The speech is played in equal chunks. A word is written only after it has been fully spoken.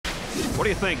What do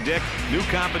you think, Dick? New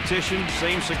competition,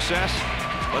 same success?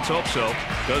 Let's hope so,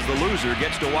 because the loser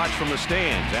gets to watch from the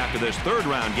stands after this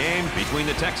third-round game between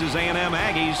the Texas A&M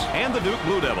Aggies and the Duke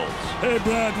Blue Devils. Hey,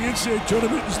 Brad, the NCAA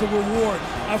tournament is the reward.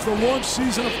 After a long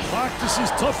season of practices,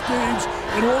 tough games,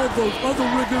 and all of those other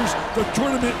rigors, the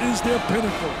tournament is their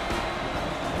pinnacle.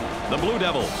 The Blue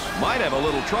Devils might have a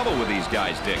little trouble with these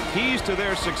guys, Dick. Keys to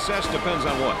their success depends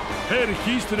on what? Hey, the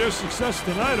keys to their success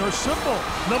tonight are simple.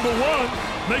 Number one,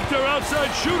 make their outside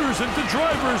shooters into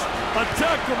drivers.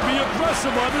 Attack them, be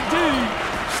aggressive on the D.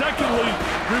 Secondly,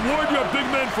 reward your big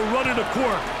men for running the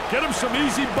court. Get them some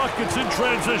easy buckets in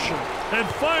transition. And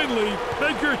finally,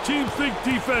 make your team think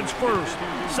defense first.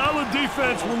 Solid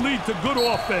defense will lead to good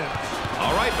offense.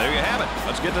 All right, there you have it.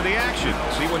 Let's get to the action.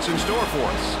 See what's in store for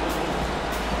us.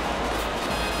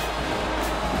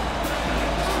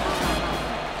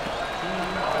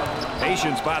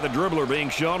 Patience by the dribbler being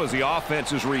shown as the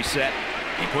offense is reset.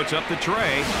 He puts up the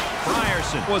tray.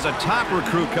 Frierson was a top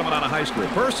recruit coming out of high school.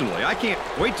 Personally, I can't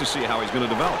wait to see how he's going to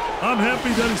develop. I'm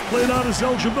happy that he's played out his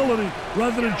eligibility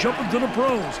rather than jumping to the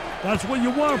pros. That's what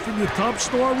you want from your top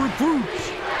star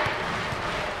recruits.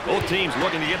 Both teams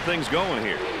looking to get things going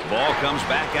here. Ball comes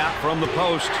back out from the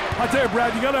post. I tell you,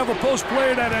 Brad, you got to have a post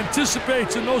player that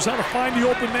anticipates and knows how to find the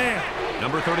open man.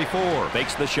 Number 34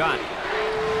 fakes the shot.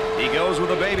 He goes with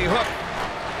a baby hook.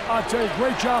 I tell you,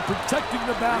 great job protecting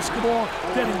the basketball,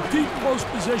 getting deep post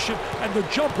position, and the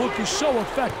jump hook is so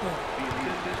effective.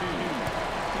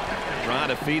 Trying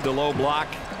to feed the low block.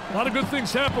 A lot of good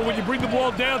things happen when you bring the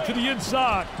ball down to the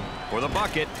inside. For the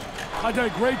bucket. I did a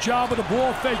great job of the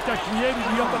ball fake that created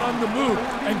the up and under move.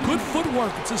 And good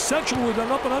footwork. It's essential with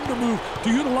an up and under move to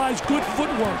utilize good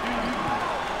footwork.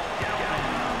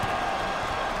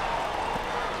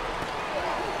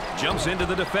 Jumps into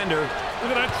the defender.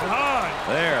 Look at that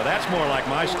try. There, that's more like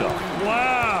my stuff.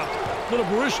 Wow. Little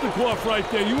Barishnikov right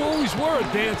there. You always were a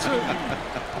dancer.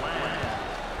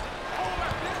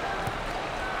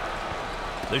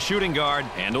 The shooting guard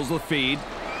handles the feed.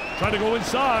 Trying to go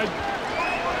inside.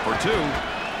 For two.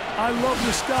 I love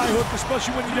the sky hook,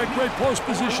 especially when you get great post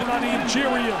position on the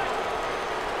interior.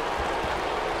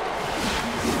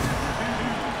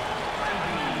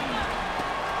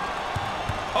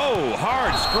 Oh,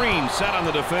 hard screen set on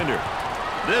the defender.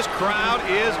 This crowd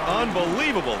is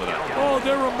unbelievable tonight. Oh,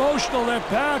 they're emotional, they're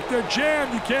packed, they're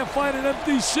jammed. You can't find an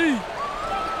empty seat.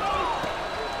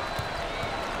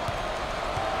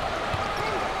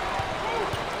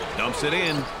 Dumps it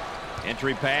in.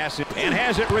 Entry pass and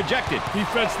has it rejected.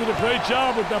 Defense did a great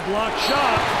job with that block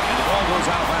shot. And the ball goes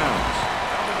out of bounds.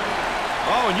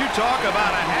 Oh, and you talk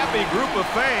about a happy group of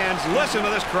fans. Listen to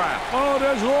this crowd. Oh,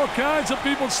 there's all kinds of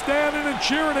people standing and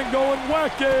cheering and going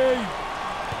wacky.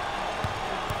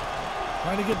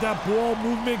 Trying to get that ball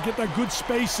movement, get that good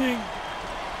spacing.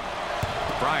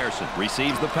 Frierson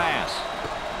receives the pass.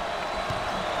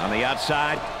 On the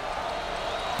outside.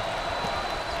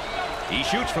 He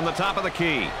shoots from the top of the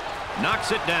key.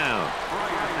 Knocks it down.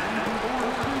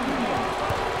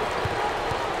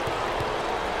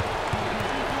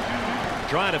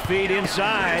 Trying to feed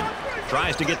inside.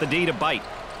 Tries to get the D to bite.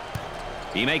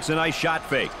 He makes a nice shot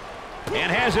fake.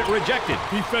 And has it rejected.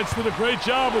 Defense did a great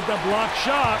job with that block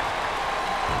shot.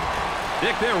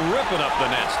 Dick, they're ripping up the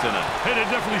nets tonight. Hey, they're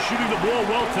definitely shooting the ball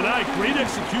well tonight. Great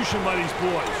execution by these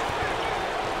boys.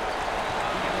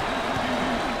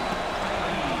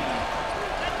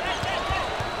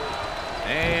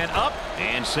 And up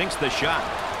and sinks the shot.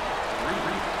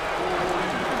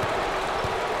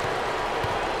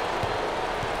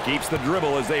 Keeps the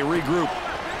dribble as they regroup.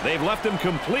 They've left him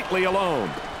completely alone.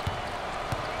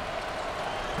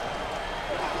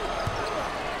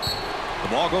 The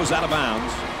ball goes out of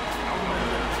bounds.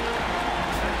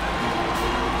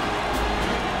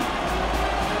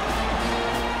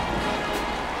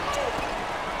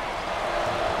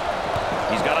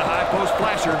 He's got a high post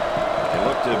flasher. They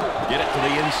look to get it to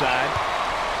the inside.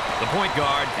 The point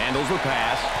guard handles the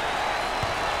pass.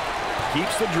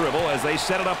 Keeps the dribble as they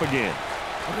set it up again.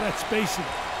 Look at that spacing.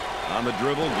 On the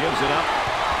dribble, gives it up.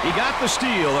 He got the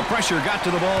steal. The pressure got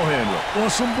to the ball handler.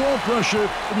 Lost some ball pressure.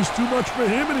 It was too much for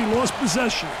him, and he lost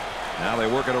possession. Now they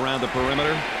work it around the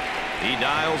perimeter. He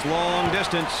dials long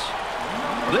distance.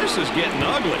 This is getting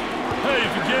ugly. Hey,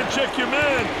 if you can't check your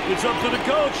man, it's up to the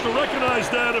coach to recognize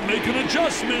that and make an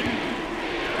adjustment.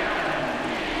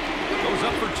 Goes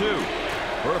up for two.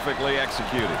 Perfectly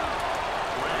executed.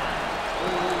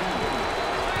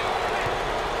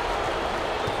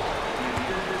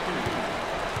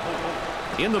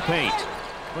 In the paint.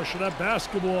 Pressure that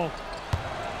basketball.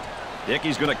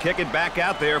 Dickey's going to kick it back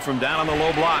out there from down on the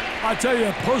low block. I tell you,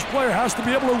 a post player has to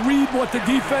be able to read what the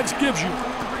defense gives you.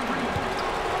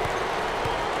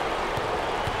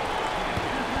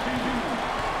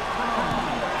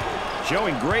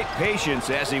 showing great patience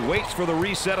as he waits for the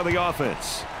reset of the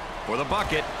offense. For the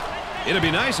bucket, it'd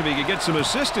be nice if he could get some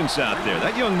assistance out there.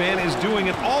 That young man is doing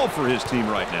it all for his team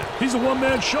right now. He's a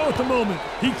one-man show at the moment.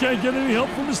 He can't get any help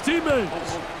from his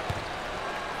teammates.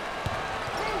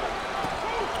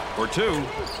 For two,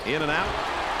 in and out.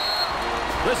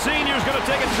 The senior's going to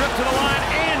take a trip to the line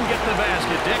and get the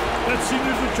basket, Dick. That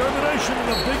senior's determination in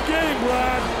a big game,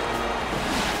 Brad.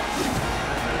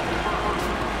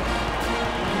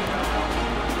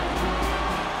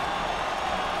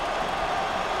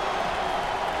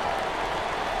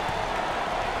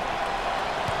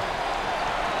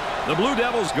 The Blue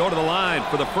Devils go to the line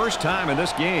for the first time in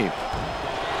this game.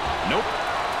 Nope.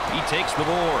 He takes the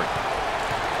board.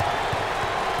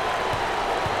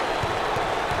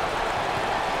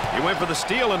 He went for the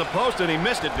steal in the post, and he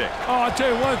missed it, Dick. Oh, I'll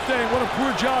tell you one thing. What a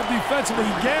poor job defensively.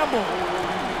 He gambled.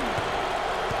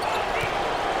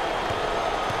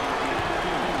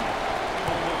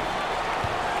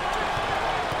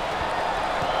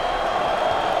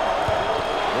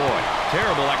 Boy,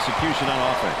 terrible execution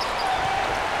on offense.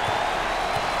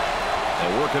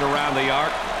 They work it around the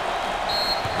arc.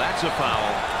 That's a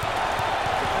foul.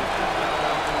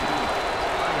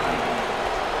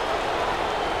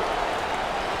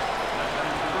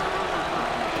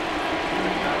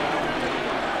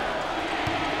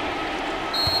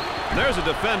 There's a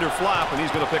defender flop, and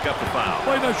he's going to pick up the foul.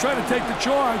 Well, he's not trying to take the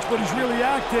charge, but he's really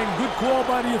acting. Good call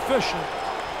by the official.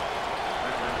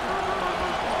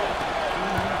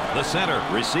 The center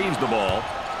receives the ball.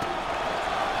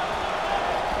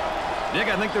 Dick,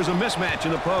 I think there's a mismatch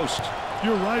in the post.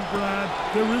 You're right, Brad.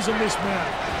 There is a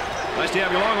mismatch. Nice to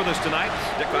have you along with us tonight.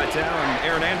 Dick Vitale and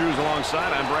Aaron Andrews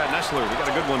alongside. I'm Brad Nessler. We got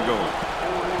a good one going.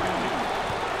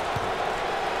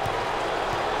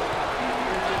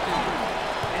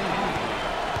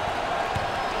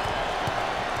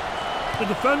 The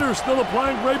defender is still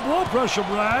applying great ball pressure,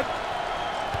 Brad.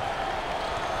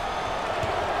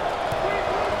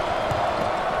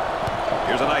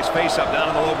 Here's a nice face-up down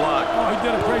in the low block. Oh, he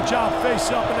did a great job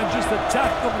face-up and then just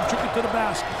attacked them and took it to the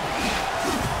basket.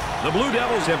 The Blue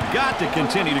Devils have got to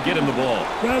continue to get him the ball.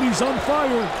 Brad, he's on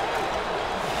fire.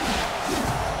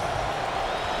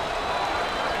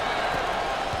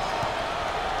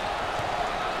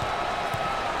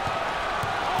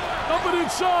 Up and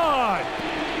inside.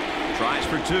 Tries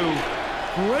for two.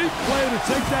 Great play to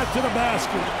take that to the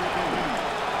basket.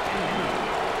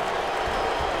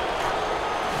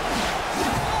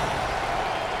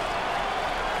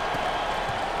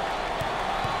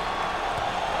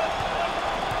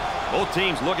 Both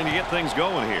teams looking to get things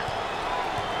going here.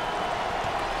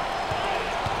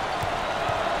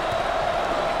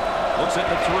 Looks at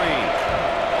the three.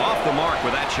 Off the mark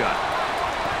with that shot.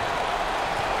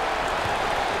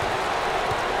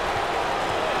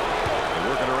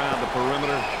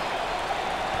 Perimeter.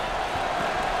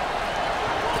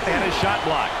 And his shot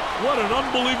block. What an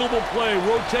unbelievable play,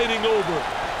 rotating over.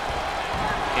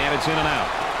 And it's in and out.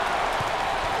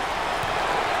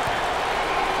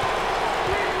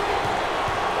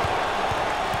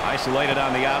 Isolated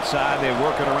on the outside. They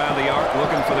work it around the arc,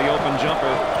 looking for the open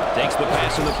jumper. Takes the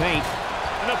pass in the paint.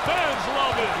 And the fans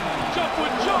love it. Jump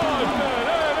with John, man.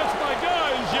 Hey, that's my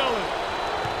guy. He's yelling.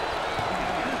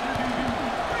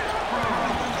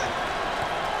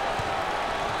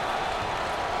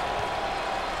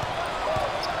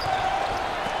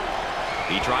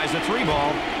 He tries the three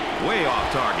ball, way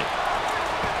off target.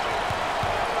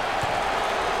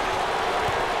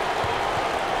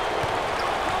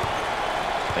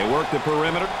 They work the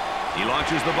perimeter. He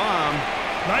launches the bomb.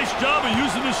 Nice job of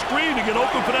using his screen to get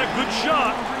open for that good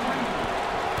shot.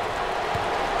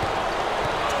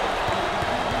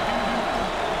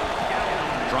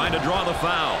 Trying to draw the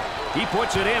foul. He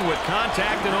puts it in with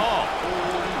contact and all.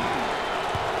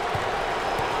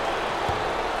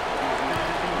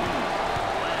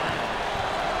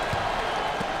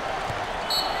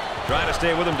 Trying to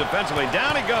stay with him defensively.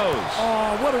 Down he goes.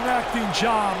 Oh, what an acting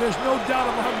job. There's no doubt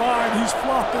in my mind he's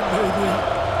flopping, baby.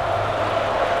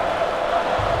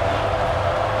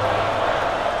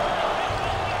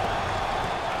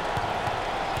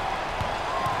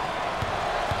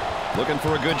 Looking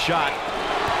for a good shot.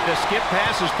 The skip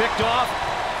pass is picked off.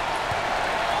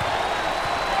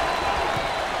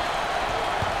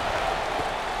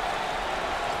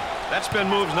 That spin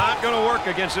move's not going to work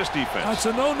against this defense. That's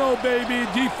a no-no, baby.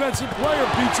 Defensive player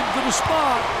beats him to the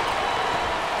spot.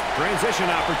 Transition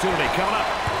opportunity coming up.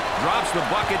 Drops the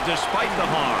bucket despite the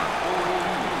harm.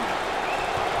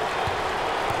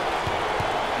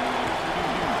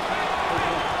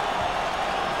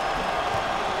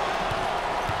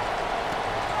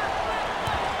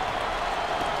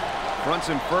 Fronts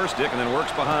him first, Dick, and then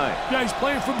works behind. Yeah, he's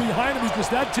playing from behind him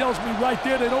because that tells me right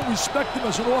there they don't respect him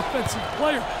as an offensive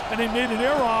player. And they made an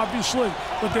error, obviously,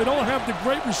 but they don't have the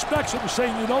great respect. So they're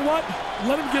saying, you know what?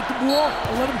 Let him get the ball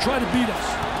and let him try to beat us.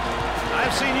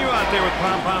 I've seen you out there with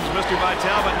pom-poms, Mr.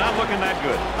 Vitale, but not looking that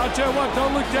good. I'll tell you what,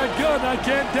 don't look that good. I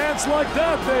can't dance like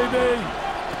that, baby.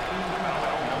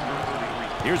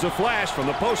 Here's a flash from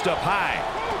the post up high.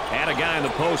 Had a guy in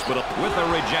the post, but with a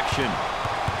rejection.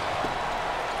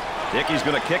 Dickey's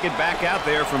going to kick it back out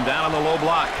there from down on the low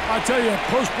block. I tell you, a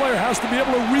post player has to be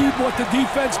able to read what the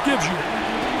defense gives you.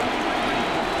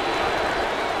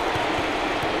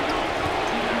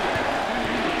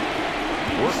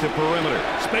 Work the perimeter.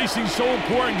 Spacing's so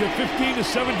important. Get 15 to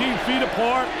 17 feet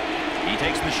apart. He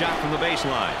takes the shot from the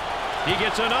baseline. He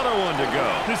gets another one to go.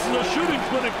 This is a shooting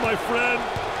clinic, my friend.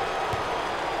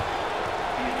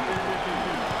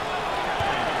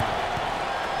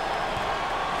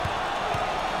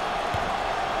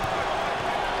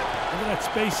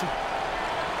 Spacing.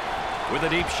 With a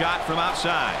deep shot from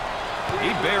outside. He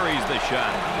buries the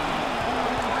shot.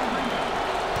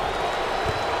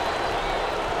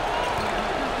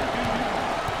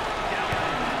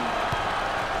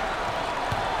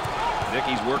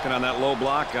 Dickey's working on that low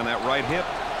block on that right hip.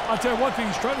 I'll tell you one thing,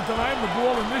 he's trying to deny him the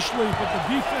ball initially, but the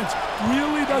defense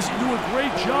really doesn't do a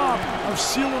great job of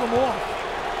sealing him off.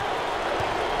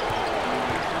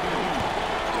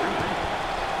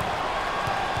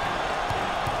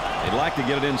 They'd like to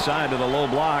get it inside to the low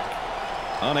block.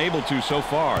 Unable to so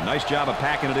far. Nice job of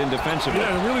packing it in defensively.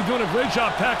 Yeah, they're really doing a great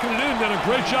job packing it in. Done a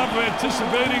great job of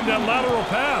anticipating that lateral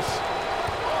pass.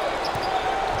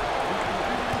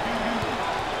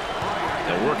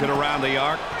 They'll work it around the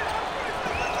arc.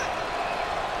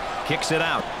 Kicks it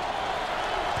out.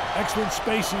 Excellent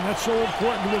spacing. That's so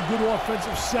important to a good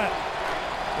offensive set.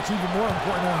 It's even more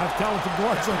important to have talented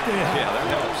guards like they have. Yeah, that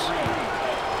helps.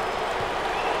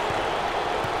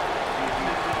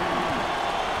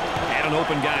 An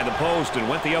open guy in the post and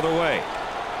went the other way.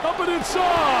 Up and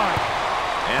inside.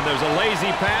 And there's a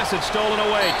lazy pass. It's stolen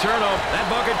away. Turnover. That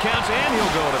bucket counts, and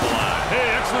he'll go to the line.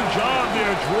 Hey, excellent job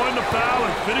there, drawing the foul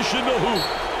and finishing the hoop.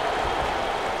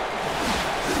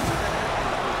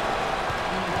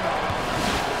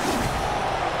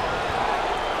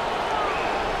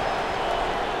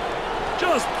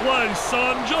 Just play,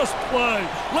 son. Just play.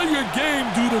 Let your game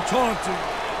do the taunting.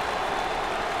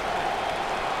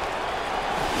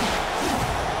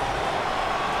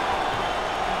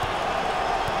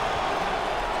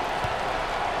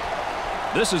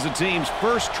 This is the team's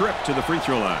first trip to the free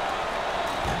throw line.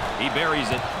 He buries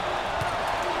it.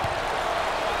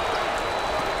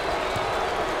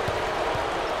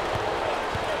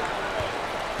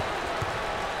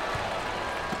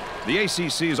 The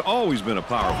ACC has always been a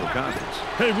powerful conference.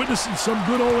 Hey, witnessing some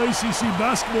good old ACC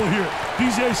basketball here.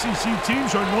 These ACC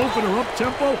teams are known for their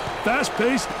up-tempo,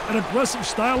 fast-paced, and aggressive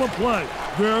style of play.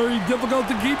 Very difficult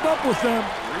to keep up with them.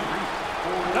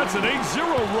 That's an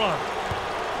 8-0 run.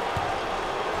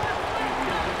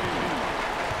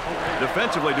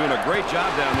 Defensively doing a great job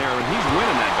down there, and he's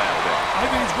winning that battle there. I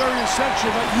think it's very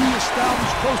essential that you establish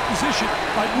close position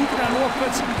by moving that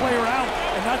offensive player out,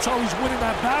 and that's how he's winning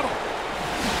that battle.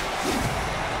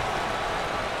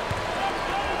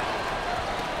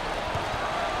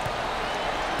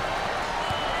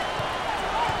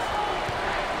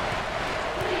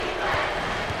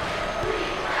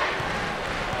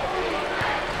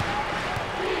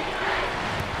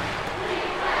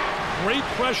 Great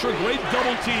pressure, great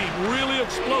double team, really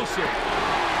explosive.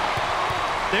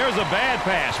 There's a bad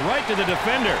pass right to the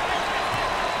defender.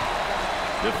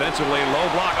 Defensively, low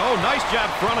block. Oh, nice job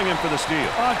fronting him for the steal.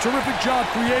 Terrific job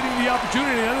creating the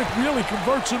opportunity, and it really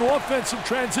converts an offensive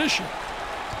transition.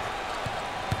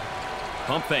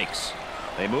 Pump fakes.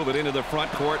 They move it into the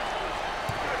front court.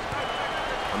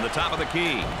 From the top of the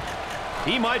key.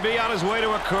 He might be on his way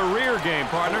to a career game,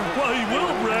 partner. Well, he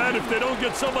will, Brad, if they don't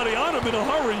get somebody on him in a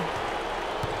hurry.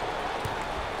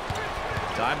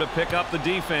 Time to pick up the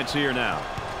defense here now.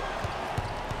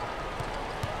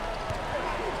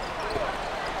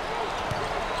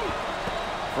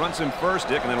 Fronts him first,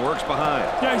 Dick, and then works behind.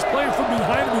 Yeah, he's playing from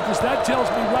behind him because that tells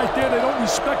me right there they don't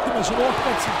respect him as an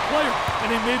offensive player. And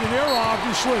they made an error,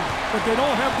 obviously, but they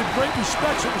don't have the great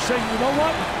respect. So they're saying, you know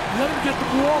what? Let him get the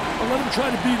ball and let him try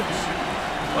to beat us.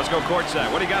 Let's go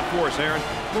courtside. What do you got for us, Aaron?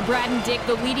 Well, Brad and Dick,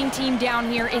 the leading team down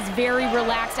here is very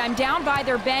relaxed. I'm down by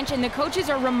their bench, and the coaches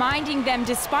are reminding them,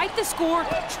 despite the score,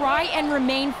 try and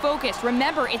remain focused.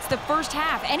 Remember, it's the first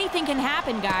half. Anything can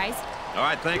happen, guys. All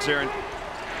right, thanks, Aaron.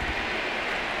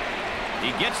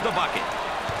 He gets the bucket.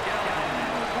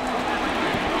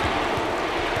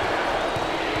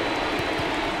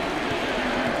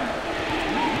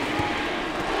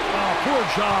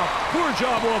 job. Poor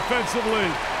job offensively.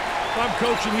 If I'm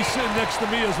coaching, he's sitting next to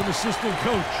me as an assistant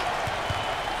coach.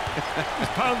 He's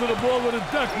pounding the ball to the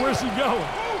deck. Where's he going?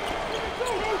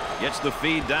 Gets the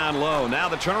feed down low. Now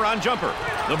the turnaround jumper.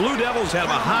 The Blue Devils have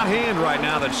a hot hand right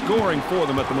now that's scoring for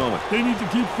them at the moment. They need to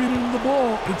keep feeding him the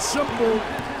ball. It's simple.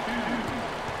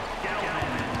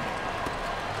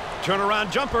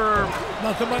 Turnaround jumper.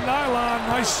 Nothing but nylon.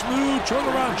 Nice, smooth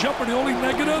turnaround jumper. The only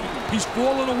negative, he's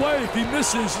falling away. If he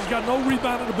misses, he's got no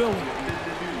rebounding ability.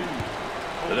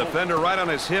 The defender right on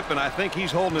his hip, and I think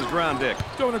he's holding his ground, Dick.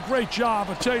 Doing a great job.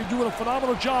 I tell you, doing a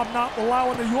phenomenal job not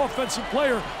allowing the offensive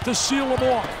player to seal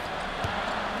him off.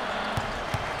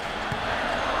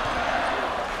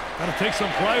 Got to take some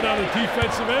pride on the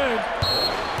defensive end.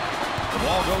 The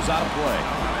ball goes out of play.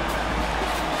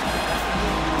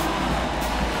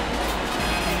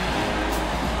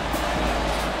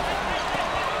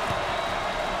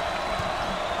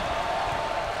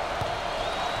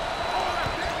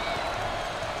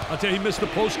 I'll tell you, he missed the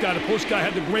post guy. The post guy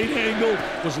had the great angle,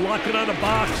 was locking on the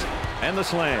box. And the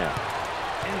slam.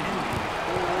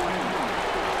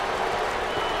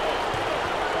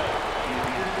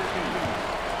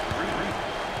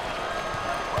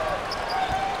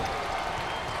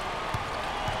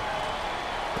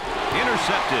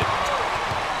 Intercepted.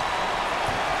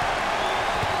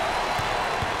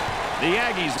 The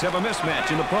Aggies have a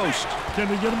mismatch in the post. Can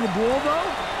they get him the ball,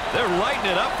 though? They're lighting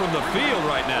it up from the field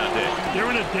right now, Dick. They're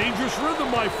in a dangerous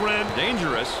rhythm, my friend.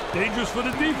 Dangerous. Dangerous for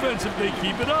the defense if they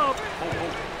keep it up.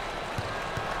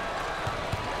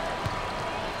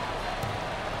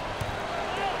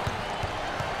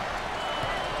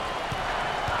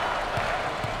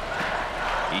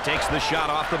 He takes the shot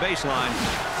off the baseline.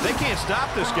 They can't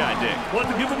stop this guy, Dick. Want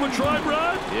to give him a try,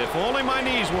 Brad? If only my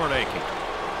knees weren't aching.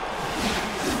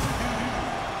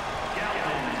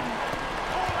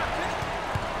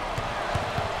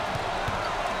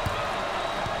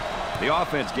 The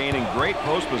offense gaining great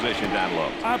post position down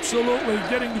low. Absolutely.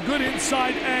 Getting the good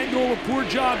inside angle. A poor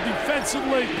job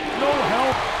defensively. No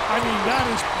help. I mean, that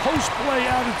is post play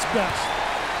at its best.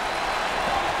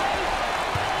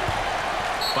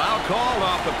 Foul called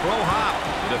off the pro hop.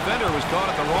 The defender was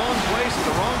caught at the wrong place at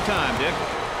the wrong time, Dick.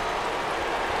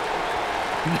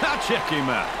 Now check him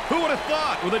out. Who would have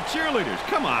thought with the cheerleaders?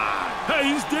 Come on.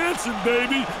 Hey, he's dancing,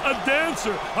 baby. A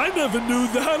dancer. I never knew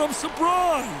that. I'm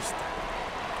surprised.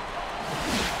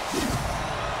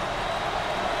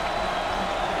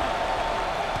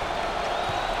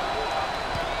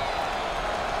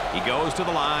 He goes to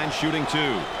the line, shooting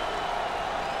two.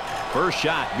 First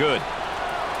shot, good.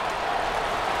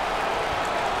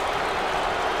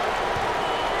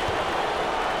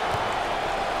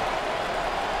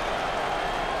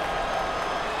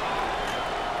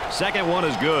 Second one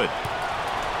is good.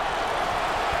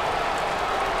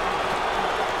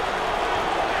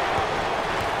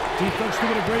 Defense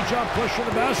doing a great job pushing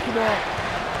the basketball.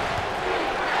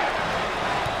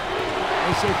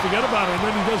 They say forget about it, and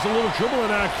then he does a little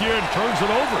dribbling act here and turns it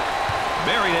over.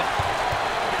 Buried it.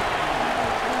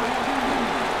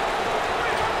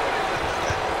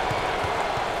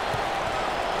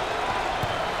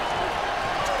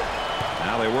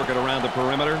 Now they work it around the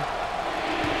perimeter.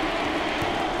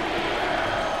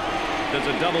 There's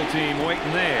a double team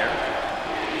waiting there.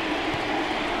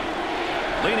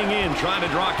 Leaning in, trying to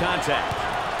draw contact.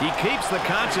 He keeps the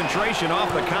concentration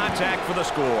off the contact for the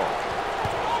score.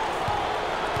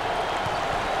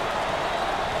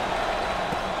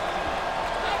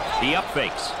 He up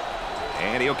fakes.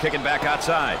 And he'll kick it back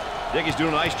outside. Dickey's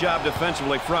doing a nice job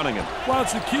defensively fronting him. Well,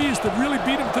 it's the key is to really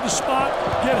beat him to the spot,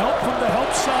 get help from the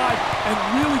help side, and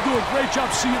really do a great job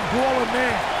seeing ball and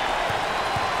man.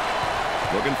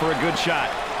 Looking for a good shot.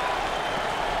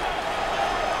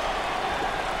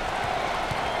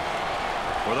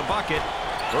 For the bucket.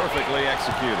 Perfectly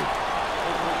executed.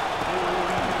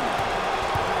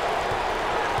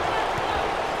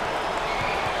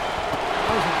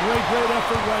 That was a great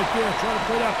effort right there. Trying to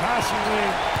play that passing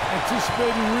lane.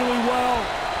 Anticipating really well.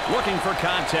 Looking for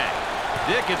contact.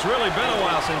 Dick, it's really been a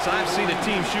while since I've seen a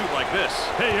team shoot like this.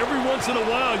 Hey, every once in a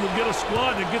while you'll get a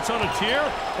squad that gets on a tear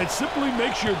and simply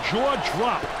makes your jaw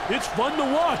drop. It's fun to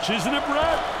watch, isn't it,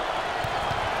 Brad?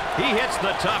 He hits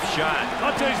the tough shot.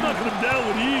 I'll tell you, he's knocking him down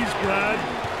with ease, Brad.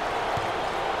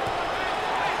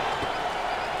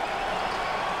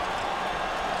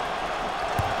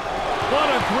 What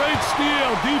a great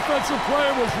steal. Defensive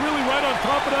player was really right on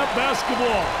top of that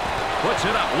basketball. Puts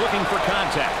it up, looking for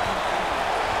contact.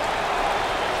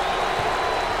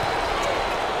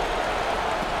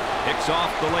 Picks off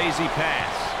the lazy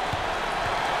pass.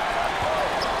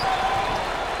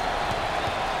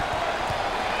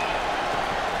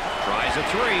 Tries Tries a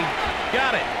three.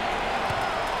 Got it.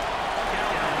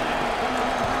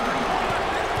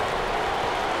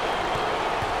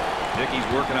 Dickey's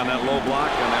working on that low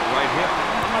block on that right hip.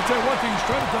 I'll tell you one thing, he's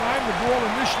trying to deny him the ball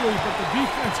initially, but the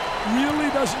defense really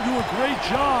doesn't do a great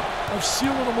job of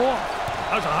sealing him off.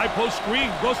 That's a high post screen,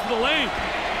 goes to the lane.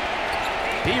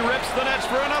 He rips the nets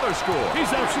for another score. He's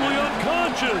absolutely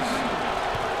unconscious.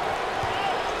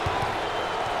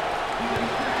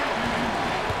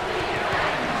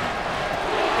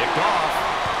 Picked off.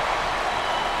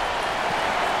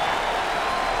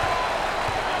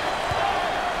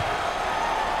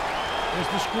 There's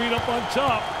the screen up on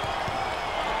top.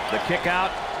 The kick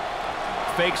out.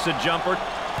 Fakes a jumper.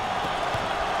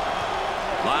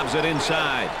 Lobs it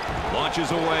inside.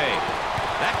 Launches away.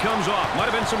 That comes off. Might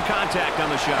have been some contact on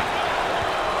the shot.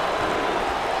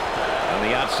 On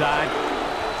the outside.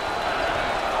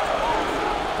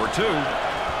 For two.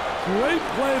 Great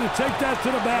play to take that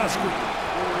to the basket.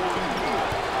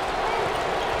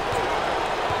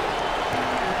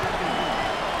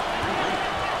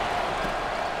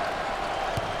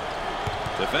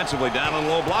 Defensively down on the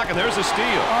low block, and there's a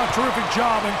steal. Terrific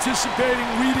job anticipating,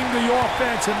 reading the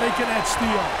offense, and making that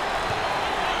steal.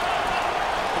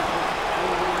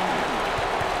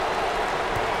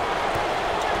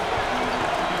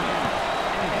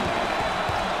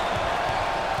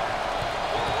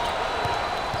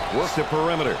 Work the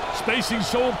perimeter. Spacing's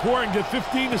so important. Get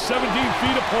 15 to 17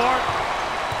 feet apart.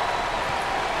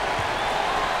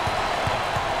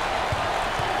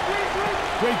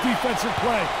 Great defensive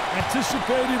play.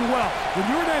 Anticipated well. When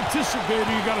you're an anticipator,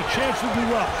 you got a chance to do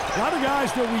well. A lot of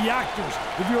guys, they're reactors.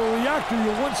 If you're a reactor,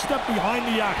 you're one step behind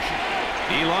the action.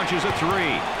 He launches a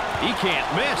three. He can't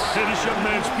miss. Hey, this young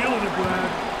man's feeling it,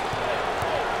 Brad.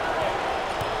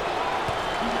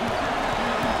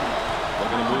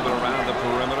 Looking to move it around the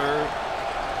perimeter.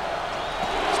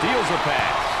 Steals a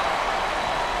pass.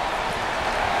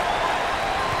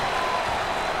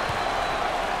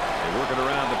 They work it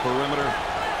around the perimeter.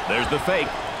 There's the fake.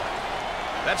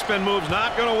 That spin move's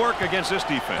not going to work against this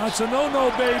defense. That's a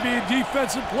no-no, baby.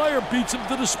 Defensive player beats him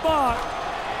to the spot.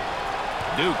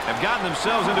 Duke have gotten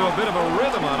themselves into a bit of a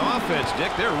rhythm on offense,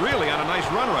 Dick. They're really on a nice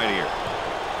run right here.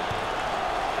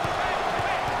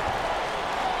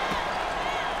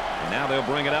 And now they'll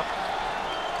bring it up.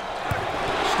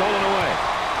 Stolen away.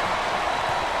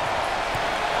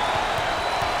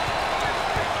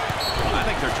 I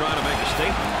think they're trying to make a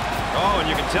statement. Oh, and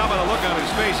you can tell by the look on his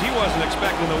face, he wasn't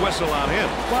expecting the whistle on him.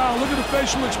 Wow, look at the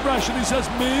facial expression. He says,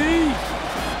 me?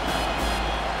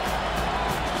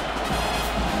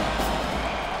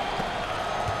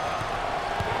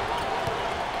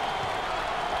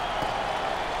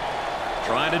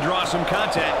 Trying to draw some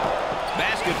contact.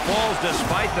 Basket falls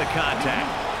despite the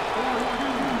contact.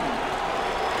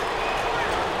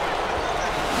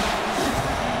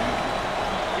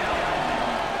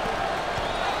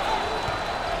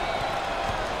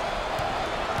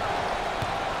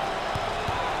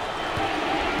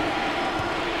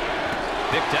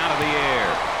 Picked out of the air.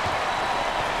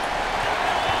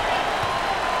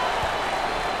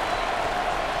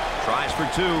 Tries for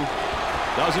two.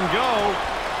 Doesn't go.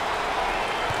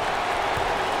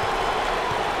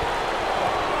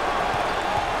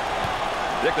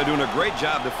 Dick, they're doing a great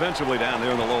job defensively down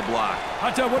there in the low block.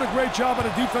 I tell you, what a great job on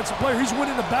a defensive player. He's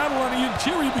winning the battle on the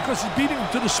interior because he's beating him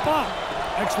to the spot.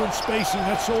 Excellent spacing.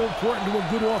 That's so important to a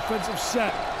good offensive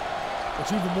set.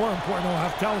 It's even more important to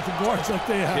have talented guards like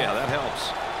they have. Yeah, that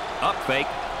helps. Up fake.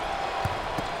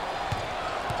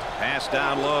 Pass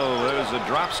down low. There's a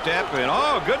drop step, and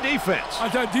oh, good defense. I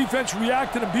thought defense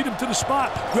reacted and beat him to the spot.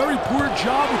 Very poor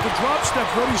job with the drop step,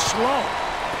 very slow.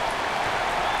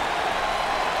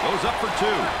 Goes up for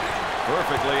two.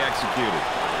 Perfectly executed.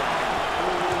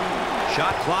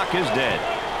 Shot clock is dead.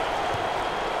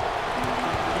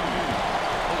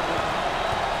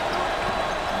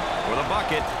 For the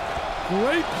bucket.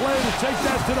 Great play to take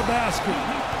that to the basket.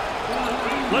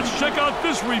 Let's check out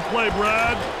this replay,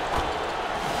 Brad.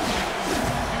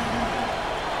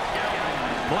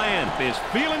 Bland is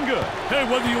feeling good. Hey,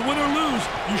 whether you win or lose,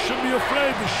 you shouldn't be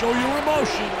afraid to show your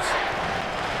emotions.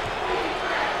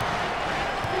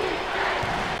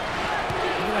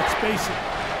 Look at that spacing.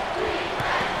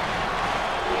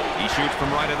 He shoots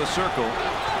from right of the circle.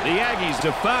 The Aggies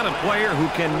have found a player who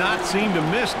cannot seem to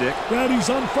miss, Dick. Brad, he's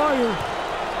on fire.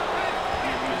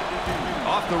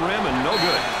 Off the rim and no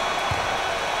good.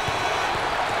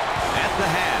 At the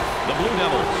half, the Blue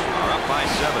Devils are up by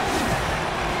 7.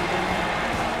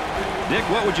 Dick,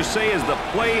 what would you say is the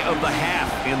play of the half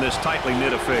in this tightly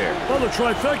knit affair? Well, the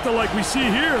trifecta, like we see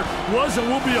here, was and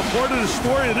will be a part of the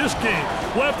story of this game.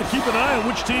 We'll have to keep an eye on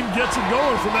which team gets it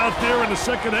going from out there in the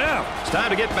second half. It's time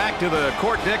to get back to the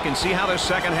court, Dick, and see how this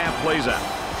second half plays out.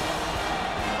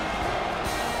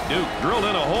 Duke drilled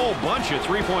in a whole bunch of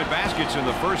three-point baskets in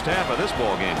the first half of this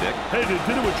ball game, Dick. Hey, they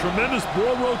did it with tremendous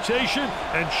ball rotation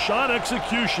and shot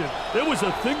execution. It was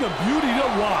a thing of beauty to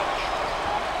watch.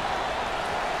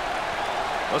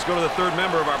 Let's go to the third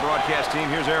member of our broadcast team.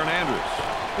 Here's Aaron Andrews.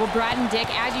 Well, Brad and Dick,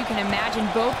 as you can imagine,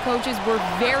 both coaches were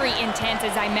very intense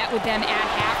as I met with them at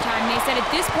halftime. They said at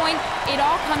this point, it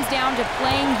all comes down to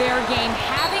playing their game,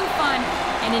 having fun,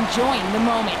 and enjoying the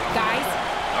moment. Guys?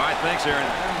 All right, thanks, Aaron.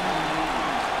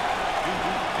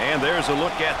 And there's a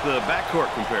look at the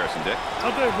backcourt comparison, Dick.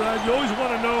 I'll tell you, Brad, you always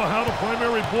want to know how the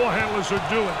primary ball handlers are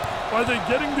doing. Are they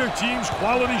getting their teams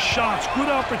quality shots,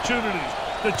 good opportunities?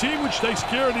 The team which takes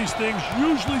care of these things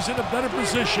usually is in a better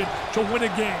position to win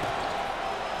a game.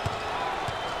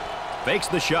 Fakes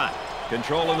the shot.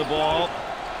 Controlling the ball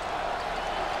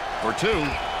for two.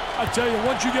 I tell you,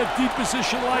 once you get deep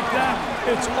position like that,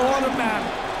 it's automatic.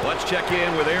 Let's check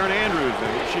in with Aaron Andrews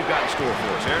and what she's got in store for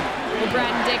us, Aaron. Well, Brad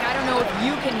and Dick, I don't know if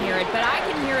you can hear it, but I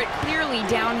can hear it clearly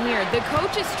down here. The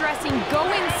coach is stressing, go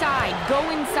inside, go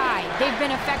inside. They've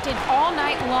been affected all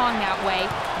night long that way.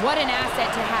 What an asset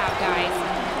to have, guys.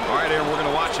 All right, Aaron, we're going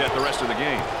to watch that the rest of the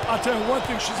game. I'll tell you one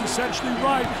thing, she's essentially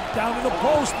right. Down in the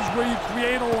post is where you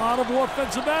create a lot of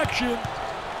offensive action.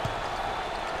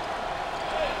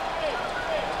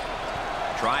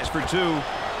 Tries for two.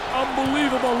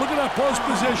 Unbelievable. Look at that post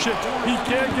position. He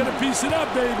can't get a piece of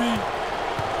that, baby.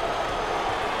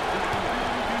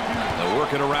 They're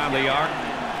working around the arc.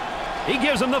 He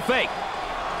gives them the fake.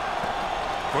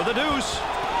 For the deuce.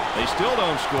 They still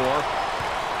don't score.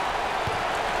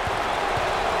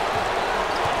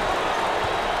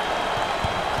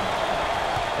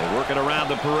 They work it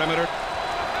around the perimeter.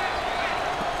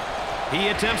 He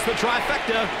attempts the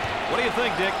trifecta. What do you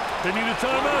think, Dick? They need a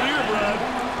timeout here, Brad.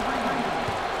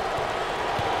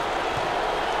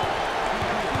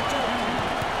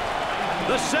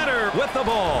 The center with the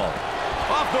ball.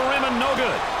 Off the rim and no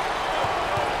good.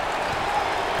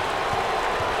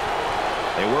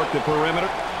 They work the perimeter.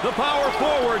 The power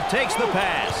forward takes the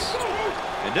pass.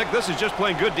 And Dick, this is just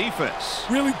playing good defense.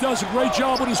 Really does a great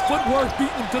job with his footwork,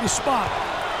 beating him to the spot.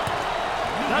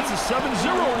 That's a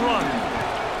 7-0 run.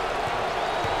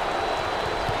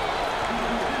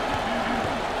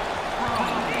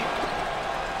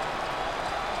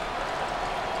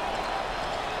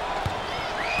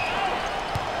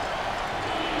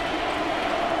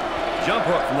 Jump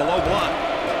hook from the low block.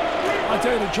 I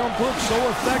tell you, the jump hook so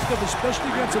effective,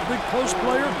 especially against a big post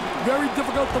player. Very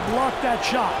difficult to block that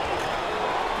shot.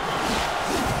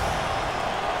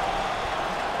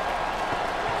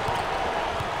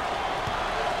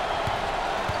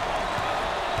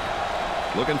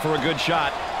 Looking for a good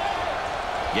shot.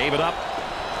 Gave it up.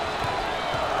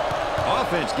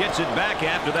 Offense gets it back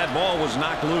after that ball was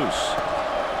knocked loose.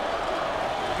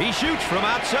 He shoots from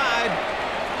outside.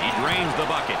 He drains the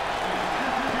bucket.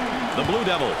 The Blue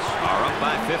Devils are up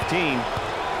by 15.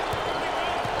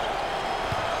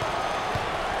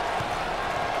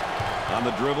 On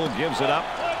the dribble, gives it up.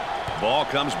 Ball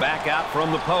comes back out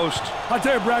from the post. I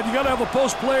tell you, Brad, you got to have a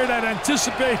post player that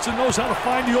anticipates and knows how to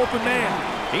find the open man.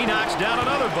 He knocks down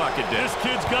another bucket, Dick. This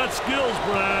kid's got skills,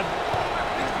 Brad.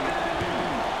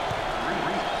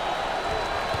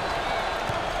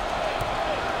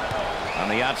 On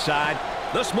the outside,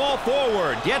 the small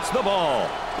forward gets the ball.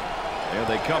 There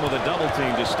they come with a double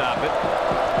team to stop it.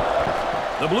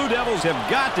 The Blue Devils have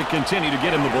got to continue to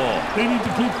get him the ball. They need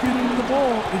to keep feeding him the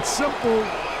ball. It's simple.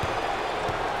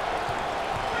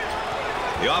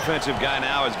 The offensive guy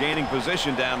now is gaining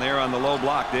position down there on the low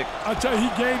block, Dick. I tell you,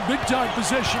 he gained big-time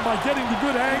position by getting the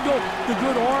good angle, the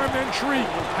good arm entry,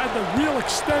 had the real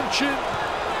extension.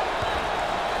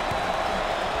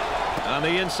 On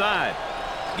the inside,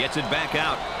 gets it back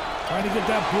out. Trying to get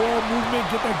that ball movement,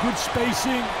 get that good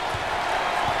spacing.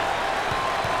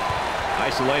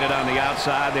 Isolated on the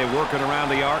outside, they're working around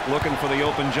the arc, looking for the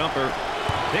open jumper.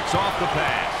 Picks off the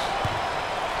pass.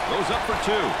 Goes up for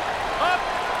two. Up!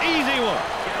 Easy one.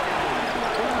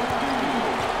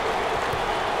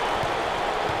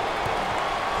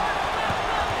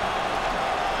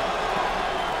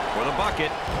 For the bucket,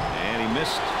 and he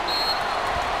missed.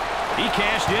 He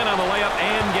cashed in on the layup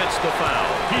and gets the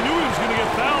foul. He knew he was going to get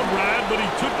fouled, Brad, but he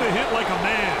took the hit like a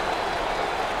man.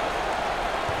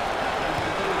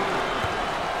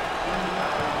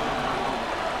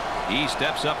 He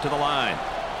steps up to the line.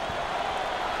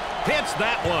 Hits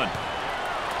that one.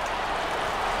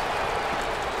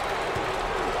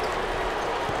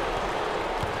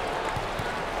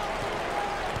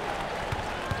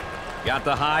 Got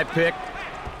the high pick.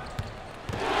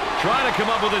 Trying to come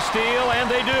up with a steal, and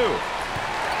they do.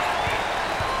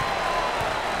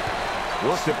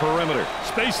 Work the perimeter.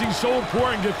 Spacing so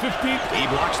important. Get 15. He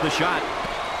blocks the shot.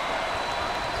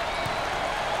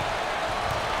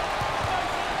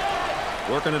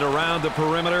 Working it around the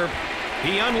perimeter.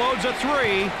 He unloads a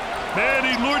three. Man,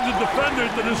 he lured the defender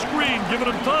to the screen,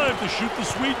 giving him time to shoot the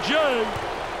sweet J.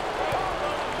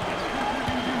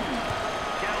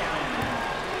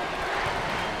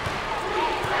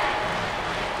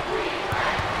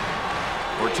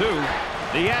 For two.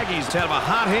 The Aggies have a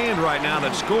hot hand right now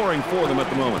that's scoring for them at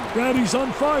the moment. Brady's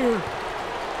on fire.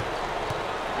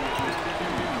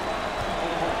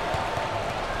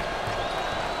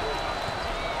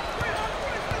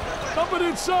 Coming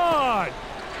inside.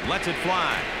 Lets it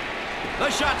fly. The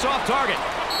shot's off target.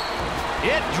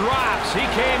 It drops. He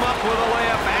came up with a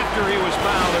layup after he was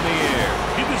fouled in the air.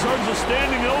 He deserves a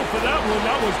standing O for that one.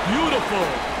 That was beautiful.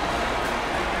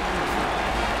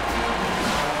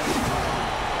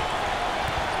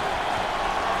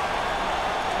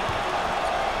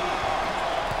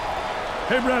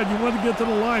 Hey, Brad, you want to get to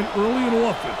the line early and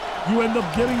often. You end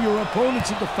up getting your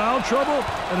opponents into foul trouble,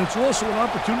 and it's also an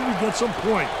opportunity to get some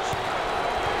points.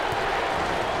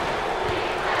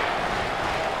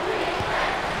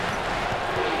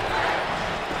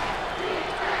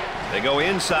 They go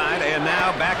inside and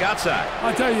now back outside.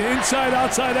 I tell you,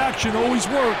 inside-outside action always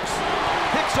works.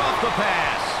 Picks off the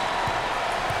pass.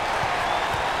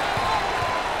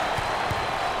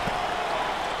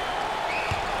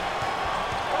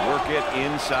 Work it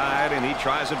inside, and he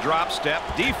tries a drop step.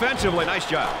 Defensively, nice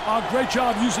job. Great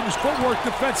job using his footwork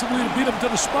defensively to beat him to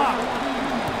the spot.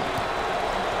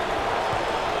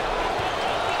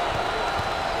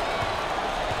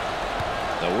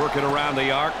 They'll work it around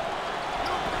the arc.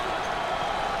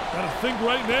 Got to think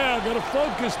right now. Got to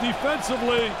focus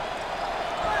defensively.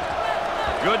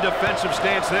 Good defensive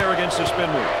stance there against the spin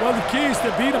move. Well, the key is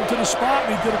to beat him to the spot,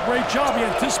 and he did a great job. He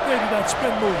anticipated that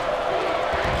spin move.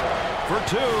 For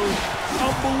two.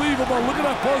 Unbelievable. Look at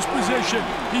that post position.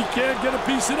 He can't get a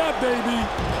piece of that, baby.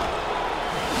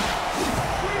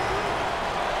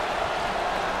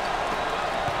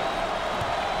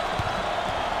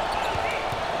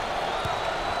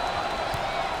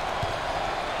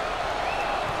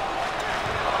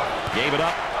 Gave it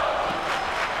up.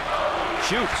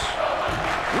 Shoots.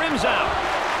 Rims out.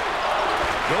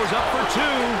 Goes up for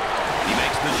two. He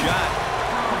makes the shot.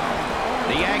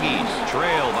 The Aggies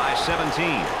trail by 17.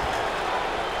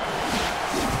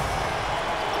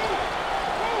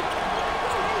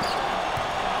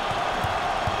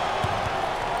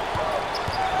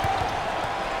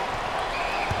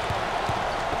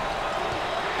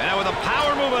 And with a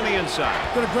power move on the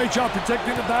inside. Did a great job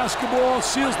protecting the basketball,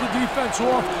 seals the defense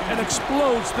off, and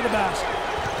explodes to the basket.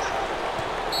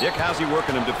 Dick, how's he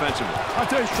working him defensively? I'll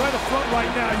tell you, he's trying to front right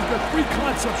now. You've got three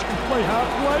concepts. You can play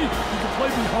halfway, you can play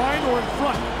behind, or in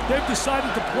front. They've decided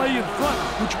to play in front,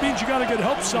 which means you got to get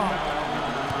help side.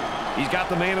 He's got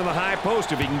the man in the high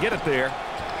post if he can get it there.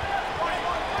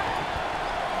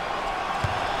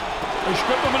 They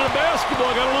strip him in the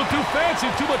basketball. Got a little too fancy,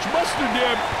 too much mustard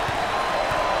there.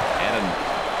 And a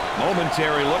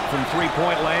momentary look from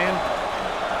three-point land.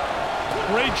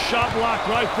 Great shot block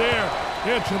right there. He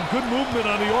had some good movement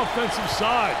on the offensive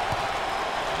side.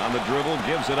 On the dribble,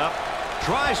 gives it up.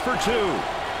 Tries for two.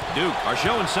 Duke are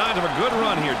showing signs of a good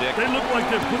run here, Dick. They look like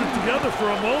they put it together for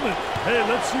a moment. Hey,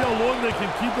 let's see how long they can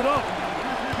keep it up.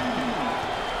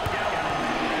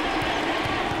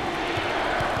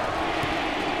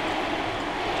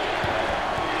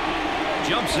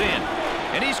 Jumps in,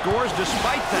 and he scores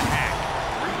despite the hack.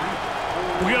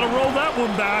 We got to roll that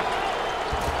one back.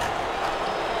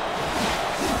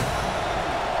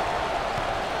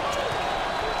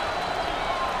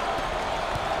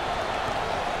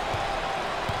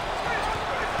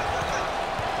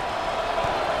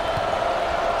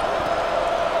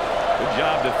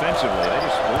 Job defensively. They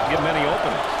just won't give many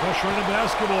openings. Pressure in the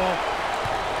basketball.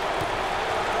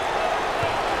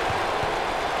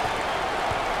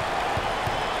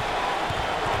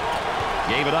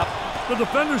 Gave it up. The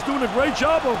defender's doing a great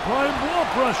job of applying ball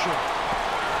pressure.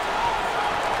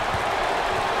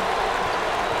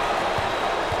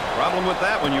 Problem with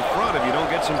that, when you front, if you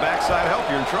don't get some backside help,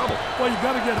 you're in trouble. Well, you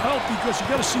got to get help because you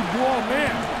got to see ball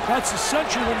man. That's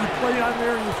essential when you play on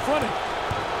there and you're fronting.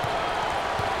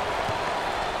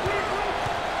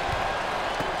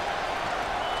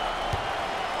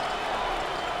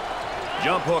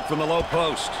 Jump hook from the low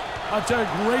post. I'll tell you,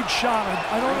 great shot.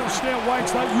 I don't understand why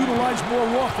it's not utilized more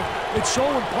often. It's so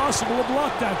impossible to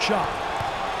block that shot.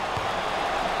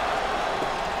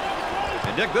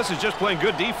 And Dick, this is just playing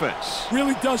good defense.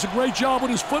 Really does a great job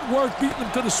with his footwork, beating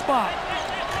him to the spot.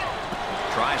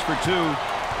 Tries for 2.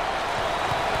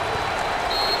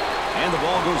 And the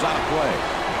ball goes out of play.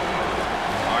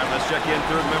 All right, let's check in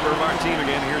third member of our team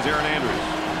again. Here's Aaron Andrews.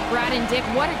 Brad and Dick,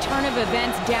 what a turn of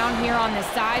events down here on the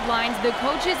sidelines. The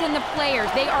coaches and the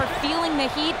players, they are feeling the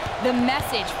heat. The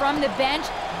message from the bench,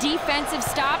 defensive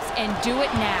stops, and do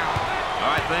it now.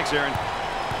 All right, thanks, Aaron.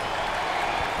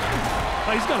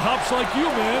 He's got hops like you,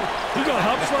 man. He got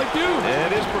hops like you.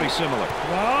 It is pretty similar.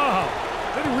 Wow.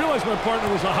 I didn't realize my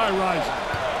partner was a high riser.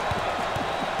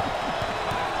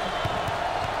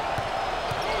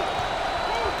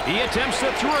 He attempts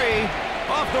the 3.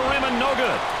 Off the rim and no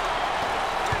good.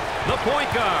 The point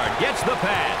guard gets the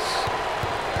pass.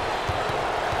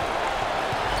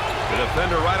 The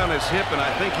defender right on his hip, and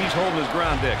I think he's holding his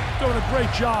ground, Dick. Doing a great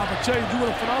job. I tell you,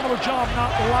 doing a phenomenal job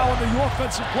not allowing the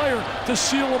offensive player to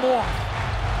seal him off.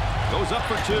 Goes up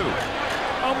for 2.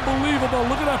 Unbelievable.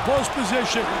 Look at that post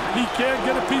position. He can't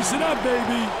get a piece of that,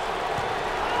 baby.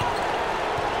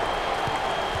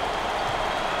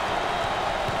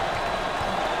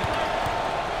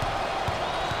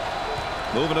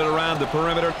 Moving it around the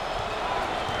perimeter.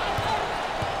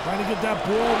 Trying to get that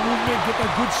ball movement, get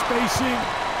that good spacing.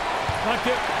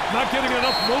 Not getting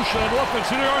enough motion on offense.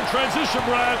 Here they are in transition,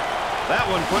 Brad. That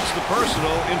one puts the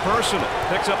personal in personal.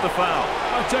 Picks up the foul.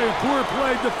 I tell you, poor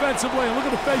play defensively. Look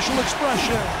at the facial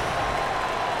expression.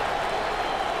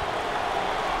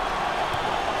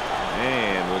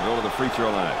 And we'll go to the free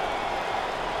throw line.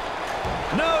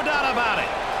 No doubt about it.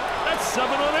 That's 7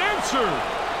 unanswered.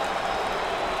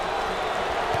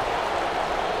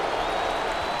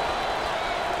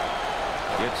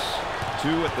 Gets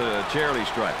 2 at the charity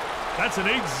stripe. That's an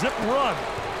 8-zip run.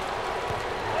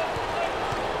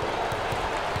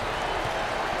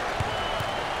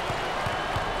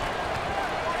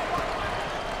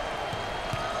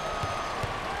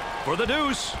 For the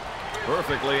deuce.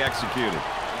 Perfectly executed.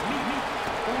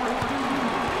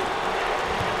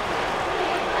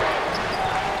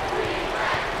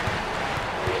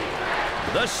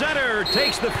 The center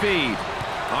takes the feed.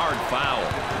 Hard foul.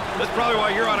 That's probably why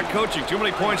you're out of coaching. Too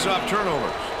many points off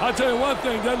turnovers. I'll tell you one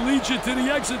thing, that leads you to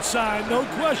the exit sign. No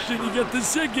question, you get the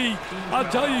Ziggy. I'll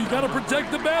tell you, you got to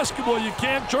protect the basketball. You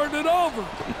can't turn it over.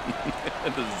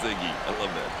 The Ziggy. I love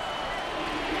that.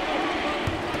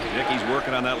 Nicky's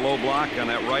working on that low block on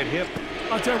that right hip.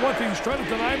 I'll tell you one thing, he's trying to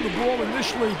deny him the ball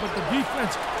initially, but the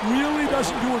defense really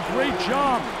doesn't do a great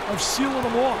job of sealing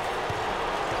him off.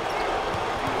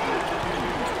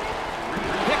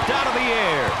 Picked out of the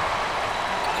air.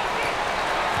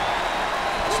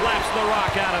 Slaps the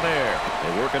rock out of there.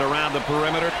 They're working around the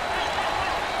perimeter.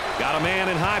 Got a man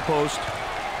in high post.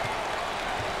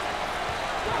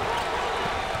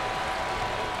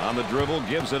 On the dribble,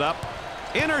 gives it up.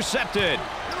 Intercepted.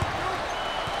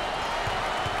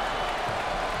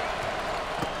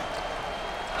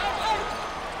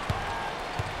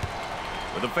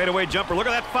 With a fadeaway jumper. Look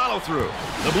at that follow through.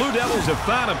 The Blue Devils have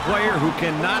found a player who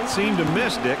cannot seem to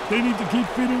miss, Dick. They need to keep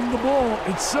feeding him the ball.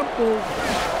 It's simple.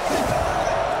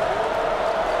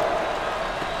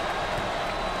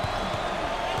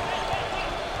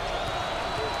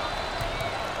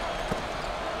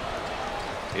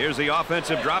 Here's the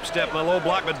offensive drop step in the low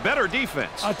block, but better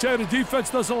defense. I tell you, the defense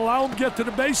doesn't allow him to get to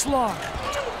the baseline.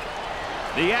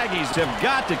 The Aggies have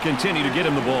got to continue to get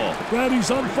him the ball. Brad, he's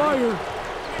on fire.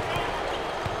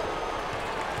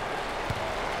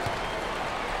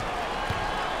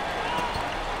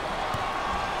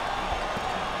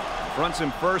 Fronts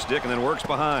him first, Dick, and then works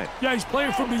behind. Yeah, he's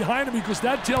playing from behind him because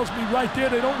that tells me right there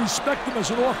they don't respect him as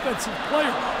an offensive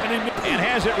player. And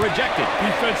has it rejected.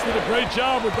 Defense did a great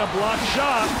job with that blocked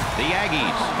shot. The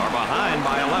Aggies are behind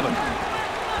by 11.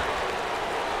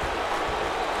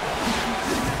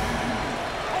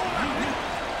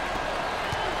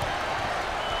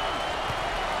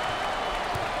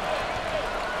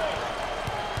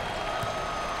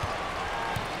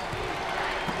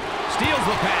 Steals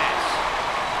the pass.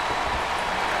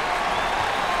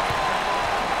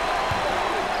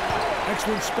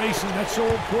 Excellent spacing. That's so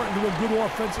important to a good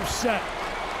offensive set.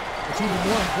 It's even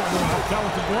more important than how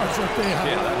talented guards that they have.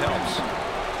 Yeah, that helps.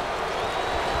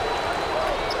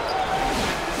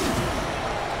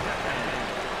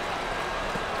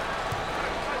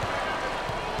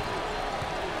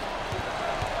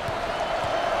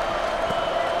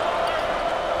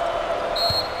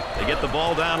 They get the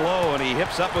ball down low, and he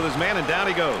hips up with his man, and down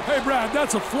he goes. Hey, Brad,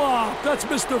 that's a flop. That's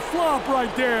Mr. Flop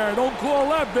right there. Don't call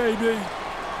that, baby.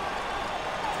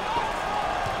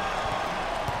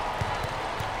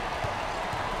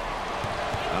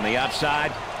 On the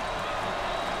outside.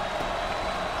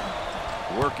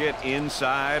 Work it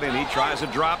inside, and he tries a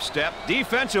drop step.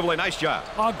 Defensively, nice job.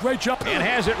 Great job. And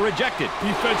has it rejected.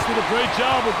 Defense did a great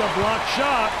job with the block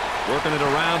shot. Working it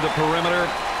around the perimeter.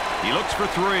 He looks for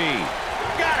three.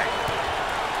 Got it.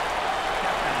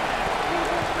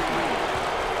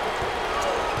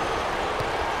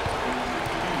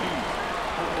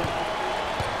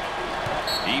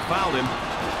 He fouled him.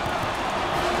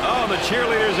 Oh, the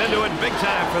cheerleaders into it big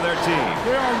time for their team.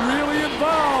 They are really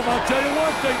involved. I'll tell you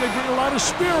one thing, they bring a lot of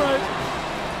spirit.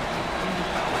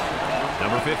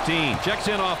 Number 15 checks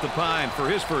in off the pine for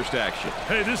his first action.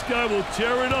 Hey, this guy will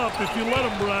tear it up if you let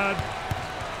him, Brad.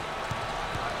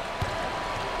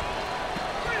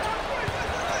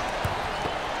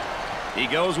 He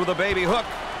goes with a baby hook.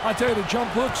 I tell you, the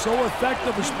jump hook so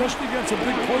effective, especially against a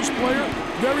big post player.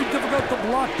 Very difficult to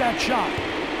block that shot.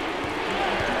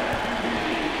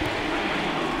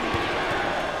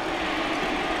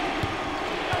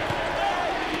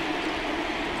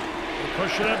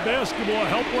 Pressure that basketball,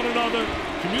 help one another,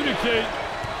 communicate.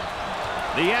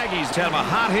 The Aggies have a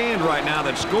hot hand right now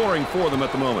that's scoring for them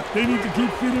at the moment. They need to keep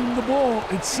feeding them the ball.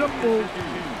 It's simple.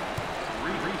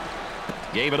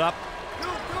 Gave it up.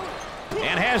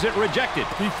 And has it rejected.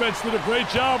 Defense did a great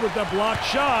job with that block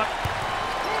shot.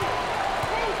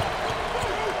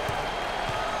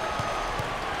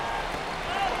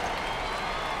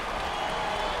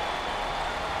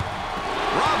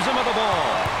 Robs him of the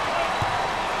ball.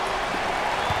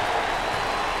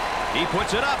 He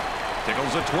puts it up.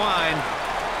 Tickles a twine.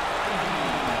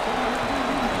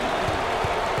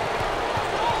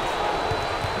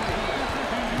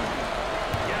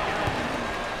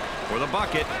 For the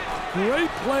bucket. Great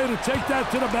play to take that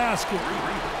to the basket.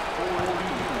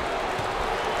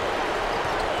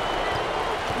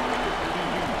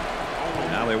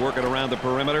 Now they work it around the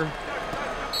perimeter.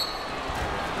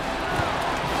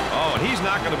 Oh, and he's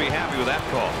not going to be happy with that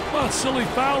call. Well, silly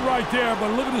foul right there,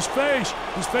 but look at his face.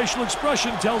 His facial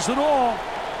expression tells it all.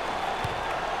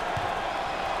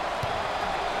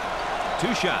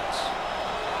 2 shots.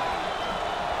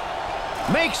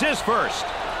 Makes his first.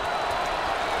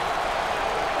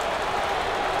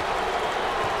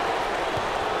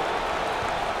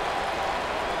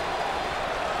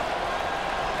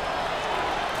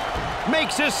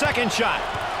 Makes his second shot.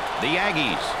 The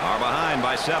Aggies are behind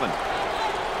by 7.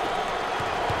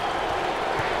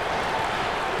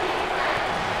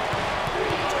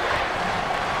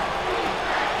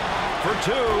 For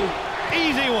 2.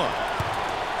 Easy one.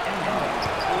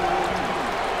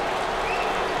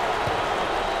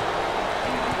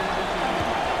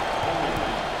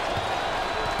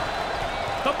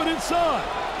 Up and inside.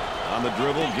 On the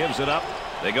dribble, gives it up.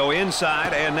 They go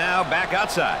inside and now back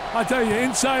outside. I tell you,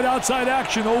 inside-outside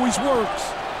action always works.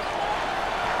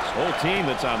 This whole team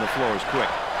that's on the floor is quick.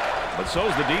 But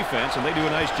so's the defense, and they do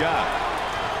a nice job.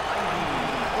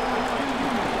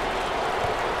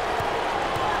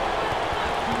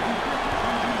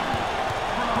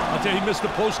 I'll tell you, he missed the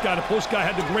post guy. The post guy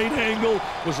had the great angle,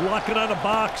 was locking on the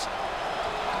box.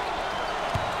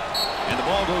 And the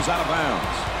ball goes out of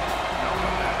bounds.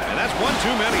 And that's one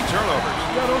too many turnovers.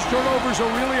 Yeah, those turnovers are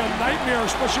really a nightmare,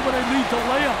 especially when they lead to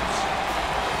layups.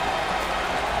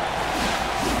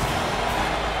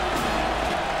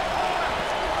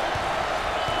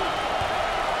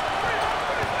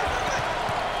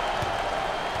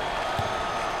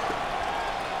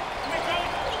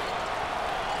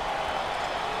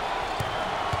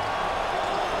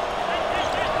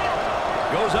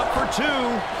 Goes up for 2.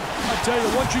 I tell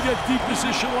you, once you get deep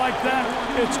position like that,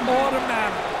 it's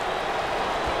automatic.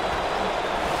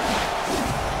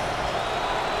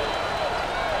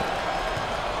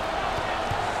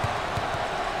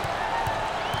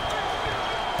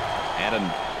 And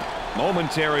a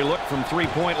momentary look from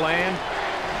three-point land.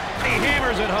 He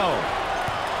hammers it home.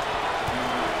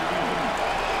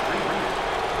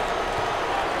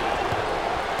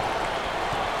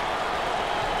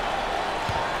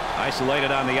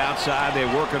 Isolated on the outside.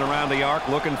 They're working around the arc,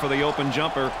 looking for the open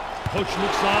jumper. Coach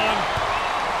looks on,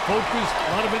 focused,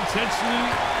 a lot of intensity,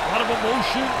 a lot of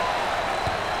emotion.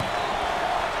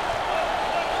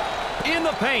 In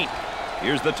the paint.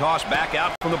 Here's the toss back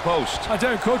out from the post. I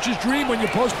tell you, coach's dream when your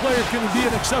post player can be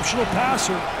an exceptional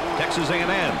passer. Texas A&M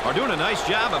are doing a nice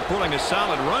job of pulling a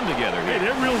solid run together here. Hey,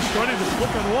 they're really starting to click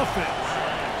on offense.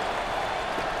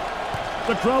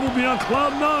 The crowd will be on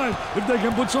cloud 9 if they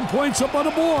can put some points up on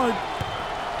the board.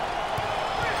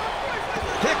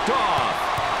 Picked off.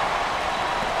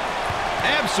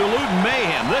 Absolute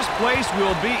mayhem. This place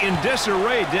will be in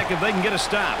disarray, Dick, if they can get a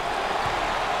stop.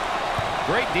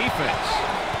 Great defense.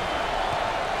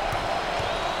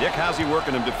 Dick, how's he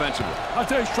working him defensively? I'll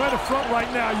tell you, he's trying to front right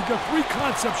now. You've got three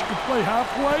concepts. You can play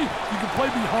halfway, you can play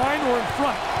behind, or in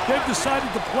front. They've decided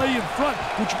to play in front,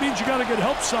 which means you got to get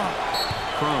help side.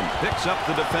 Crum picks up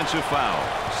the defensive foul.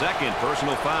 Second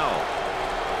personal foul.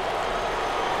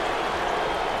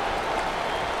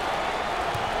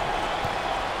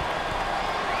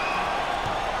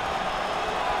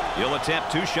 He'll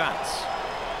attempt 2 shots.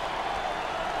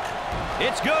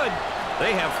 It's good.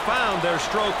 They have found their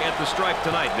stroke at the stripe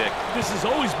tonight, Dick. This has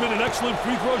always been an excellent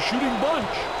free throw shooting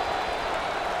bunch.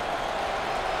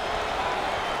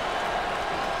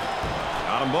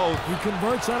 Got them both. He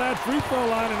converts on that free throw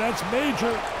line, and that's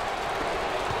major.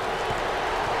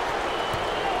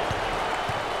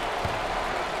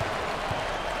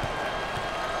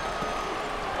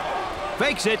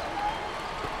 Fakes it.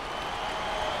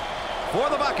 For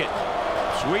the bucket.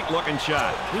 Sweet-looking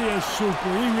shot. He is super.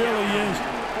 He really is.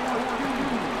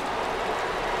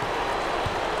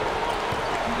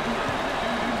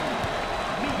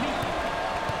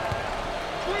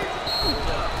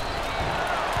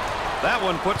 That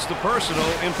one puts the personal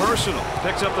in personal.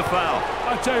 Picks up the foul.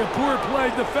 I tell you, poor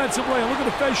play defensively. Look at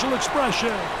the facial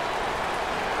expression.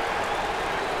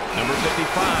 Number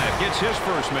 55 gets his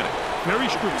first minute. Very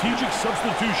strategic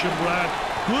substitution, Brad.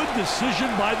 Good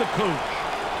decision by the coach.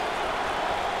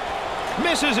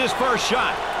 Misses his first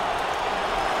shot.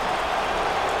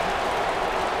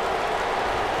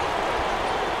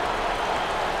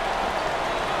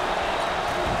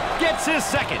 Gets his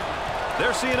second.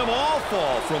 They're seeing them all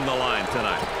fall from the line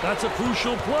tonight. That's a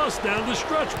crucial plus down the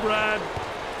stretch, Brad.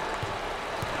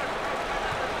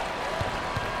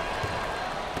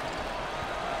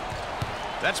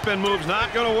 That spin move's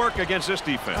not going to work against this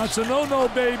defense. That's a no-no,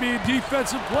 baby.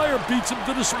 Defensive player beats him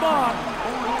to the spot.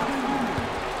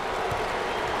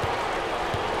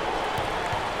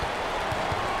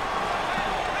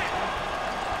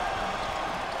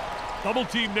 Double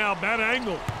team now, bad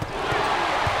angle.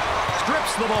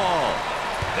 Strips the ball.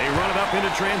 They run it up into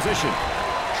transition.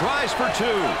 Tries for 2.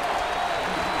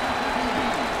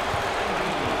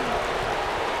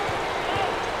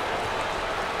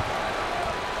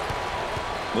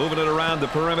 Moving it around the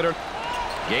perimeter.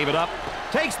 Gave it up.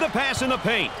 Takes the pass in the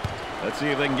paint. Let's see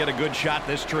if they can get a good shot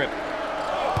this trip.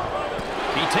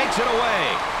 He takes it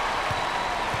away.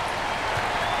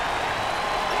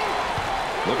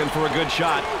 Looking for a good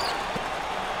shot.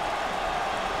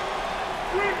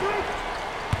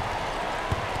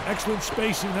 Excellent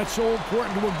spacing. That's so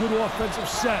important to a good offensive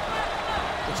set.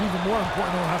 It's even more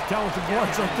important to have talented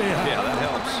guards like they have. Yeah, that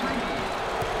helps.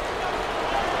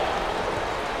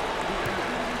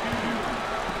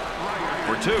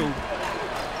 For 2.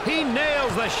 He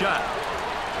nails the shot.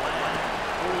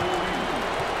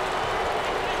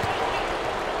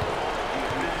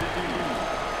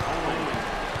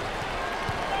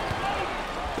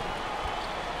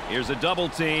 Here's a double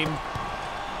team.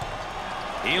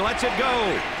 He lets it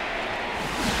go.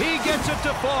 He gets it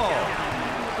to fall.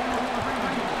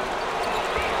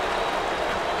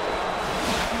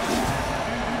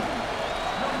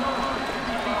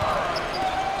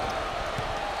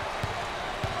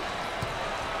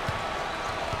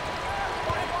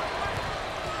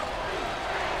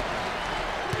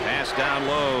 Pass down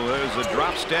low. There's a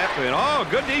drop step, and oh,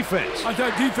 good defense. I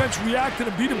thought defense reacted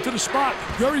and beat him to the spot.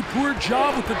 Very poor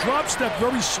job with the drop step,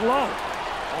 very slow.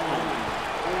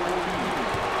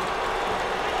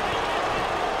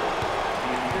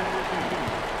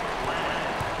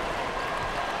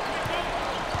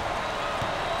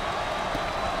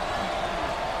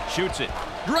 Shoots it.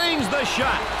 Drains the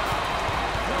shot.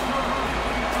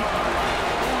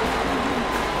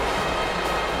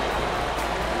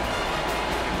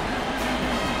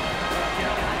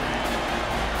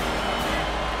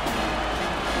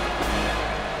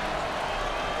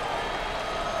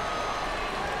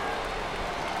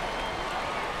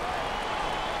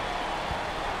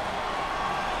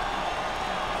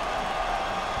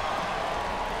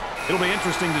 It'll be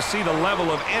interesting to see the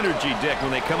level of energy, Dick,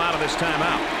 when they come out of this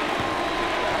timeout.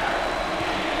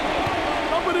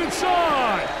 Up and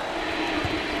inside.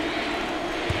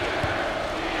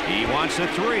 He wants a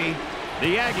 3.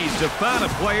 The Aggies have found a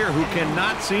player who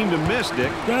cannot seem to miss,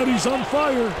 Dick. Daddy's on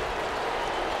fire.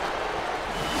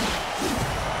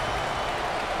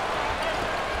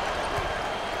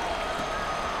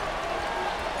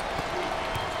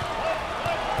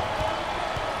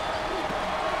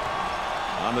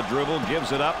 On the dribble,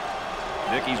 gives it up.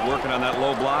 Dickey's working on that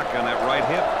low block on that right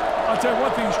hip. I'll tell you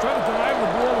one thing, he's trying to deny the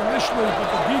ball initially, but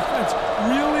the defense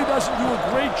really doesn't do a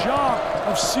great job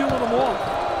of sealing them off.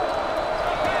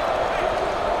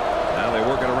 Now they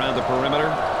work it around the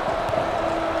perimeter.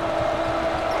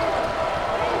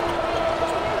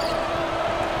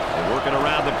 working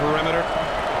around the perimeter.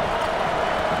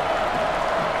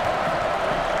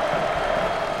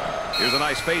 Here's a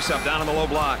nice face-up down in the low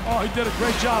block. Oh, he did a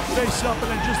great job face-up and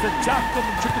then just attacked him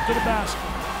and took it to the basket.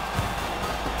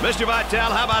 Mr.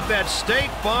 Vitale, how about that State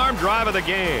Farm drive of the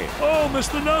game? Oh,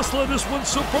 Mr. Nessler, this one's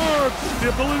superb. The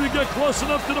ability to get close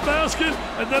enough to the basket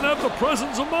and then have the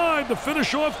presence of mind to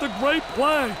finish off the great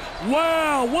play.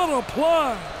 Wow, what a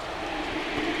play.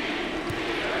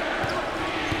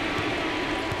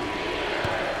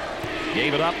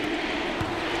 Gave it up.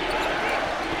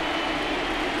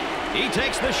 He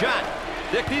takes the shot.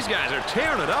 Dick, these guys are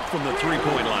tearing it up from the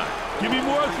three-point line. Give me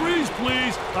more threes,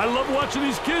 please. I love watching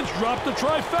these kids drop the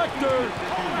trifecta.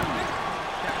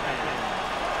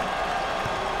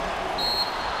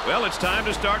 Well, it's time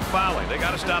to start fouling. They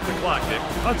got to stop the clock, Dick.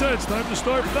 I'll tell you, it's time to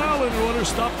start fouling in order to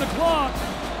stop the clock.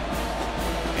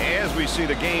 As we see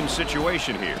the game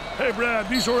situation here. Hey, Brad,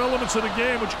 these are elements of the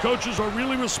game which coaches are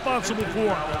really responsible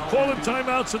for. Calling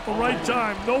timeouts at the right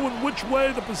time, knowing which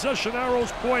way the possession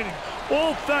arrow's pointing.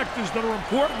 All factors that are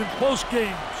important in close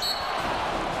games.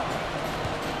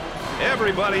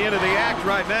 Everybody into the act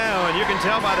right now, and you can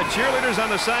tell by the cheerleaders on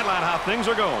the sideline how things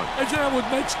are going. And that's what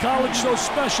makes college so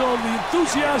special, the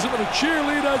enthusiasm of the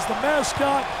cheerleaders, the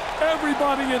mascot,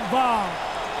 everybody involved.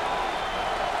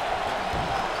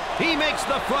 He makes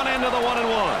the front end of the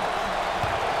 1-and-1.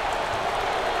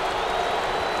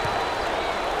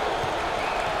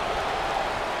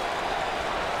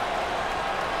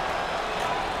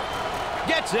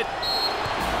 Gets it.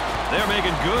 They're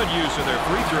making good use of their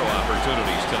free throw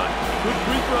opportunities tonight. Good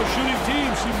free throw shooting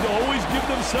teams seem to always give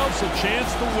themselves a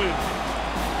chance to win.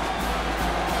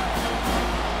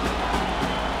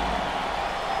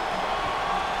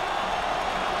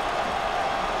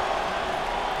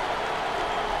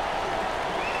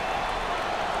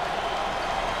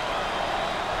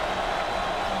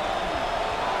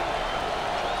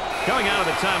 Coming out of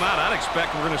the timeout, I'd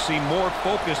expect we're going to see more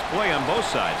focused play on both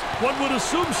sides. One would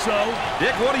assume so.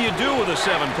 Dick, what do you do with a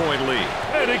 7-point lead?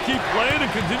 Hey, they keep playing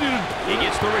and continue to... He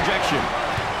gets the rejection.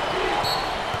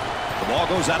 The ball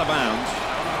goes out of bounds.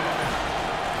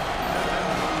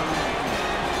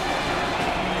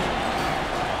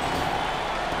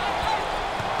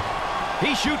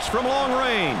 He shoots from long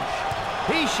range.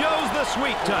 He shows the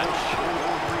sweet touch.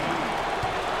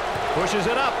 Pushes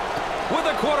it up with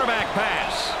a quarterback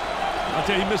pass. I'll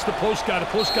tell you, he missed the post guy.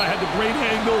 The post guy had the great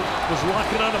angle, was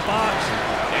locking on the box.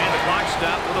 And the clock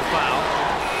stopped with a foul.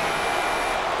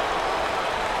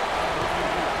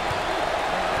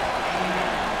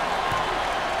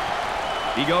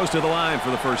 He goes to the line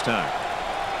for the first time.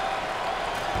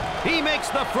 He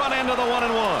makes the front end of the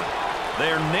 1-and-1.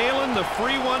 They're nailing the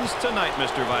free ones tonight,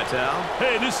 Mr. Vitale.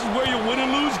 Hey, this is where you win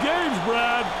and lose games,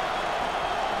 Brad.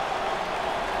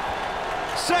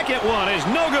 Second one is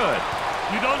no good.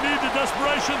 You don't need the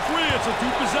desperation three. It's a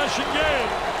two-possession game.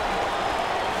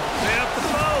 They have to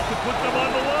foul to put them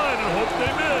on the line and hope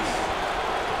they miss.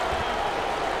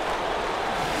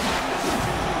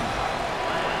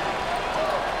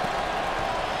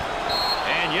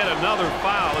 And yet another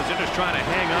foul as they're just trying to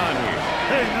hang on here.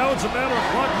 Hey, now it's a matter of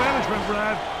clock management,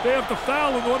 Brad. They have to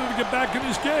foul in order to get back in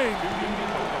this game.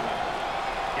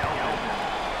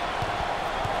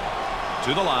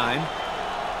 To the line.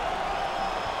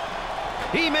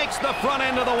 He makes the front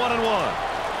end of the 1-and-1.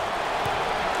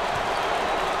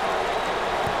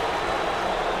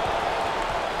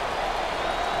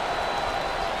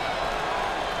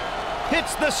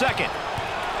 Hits the second.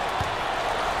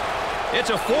 It's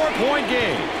a 4-point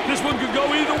game. This one could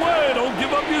go either way. Don't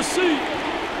give up your seat.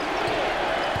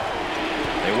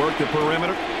 They work the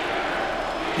perimeter.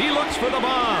 He looks for the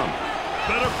bomb.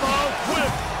 Better foul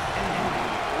quick.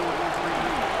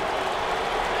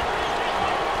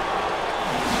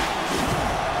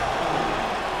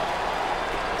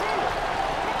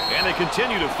 And they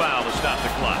continue to foul to stop the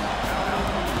clock.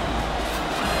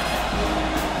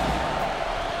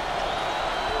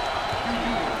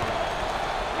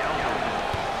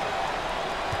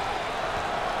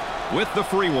 With the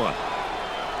free one.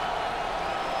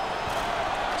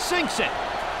 Sinks it.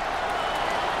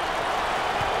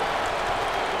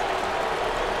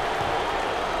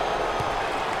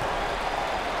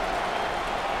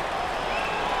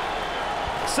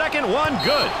 Second one,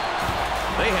 good.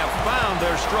 They have found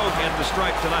their stroke at the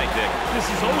stripe tonight, Dick. This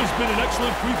has always been an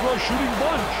excellent free throw shooting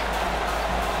bunch.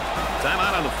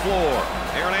 Timeout on the floor.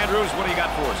 Aaron Andrews, what do you got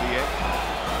for us, EA?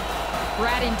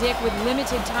 Brad and Dick, with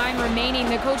limited time remaining,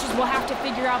 the coaches will have to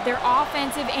figure out their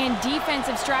offensive and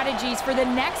defensive strategies for the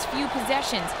next few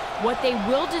possessions. What they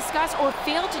will discuss or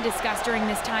fail to discuss during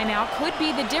this timeout could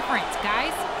be the difference,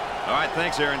 guys. All right,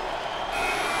 thanks, Aaron.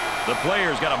 The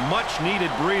players got a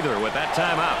much-needed breather with that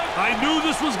timeout. I knew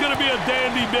this was going to be a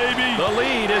dandy, baby. The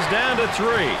lead is down to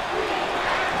 3.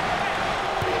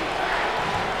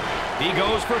 He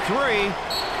goes for 3.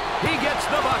 He gets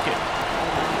the bucket.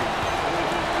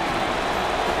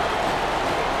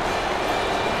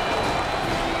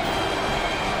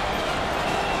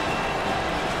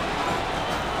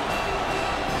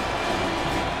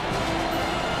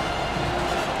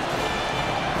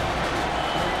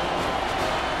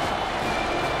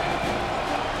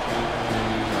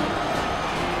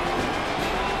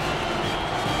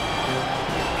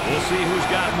 We'll see who's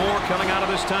got more coming out of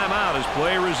this timeout as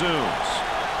play resumes.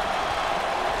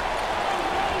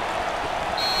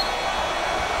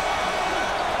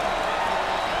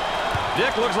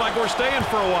 Dick, looks like we're staying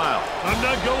for a while. I'm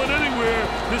not going anywhere.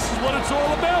 This is what it's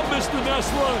all about, Mr.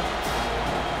 Nessler.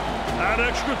 Add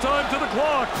extra time to the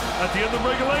clock. At the end of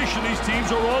regulation, these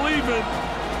teams are all even.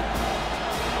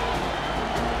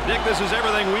 Dick, this is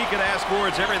everything we could ask for.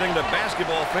 It's everything the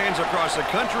basketball fans across the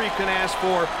country can ask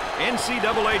for.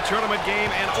 NCAA tournament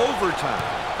game and overtime.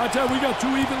 I tell you, we got 2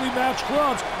 evenly matched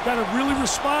clubs that have really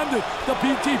responded. The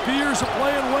PTPers are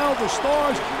playing well. The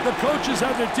Stars, the coaches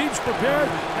have their teams prepared.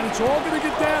 And it's all going to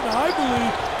get down, I believe,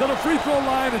 to the free throw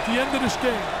line at the end of this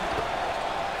game.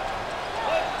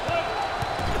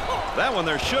 That one,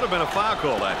 there should have been a foul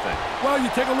call, I think. Well, you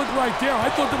take a look right there.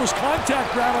 I thought there was contact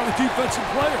grab on a defensive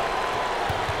player.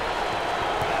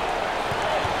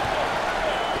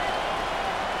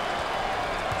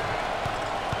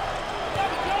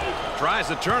 Tries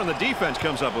to turn, and the defense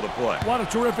comes up with a play. What a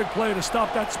terrific play to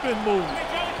stop that spin move.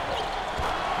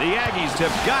 The Aggies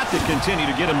have got to continue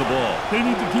to get him the ball. They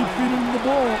need to keep feeding him the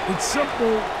ball. It's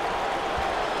simple.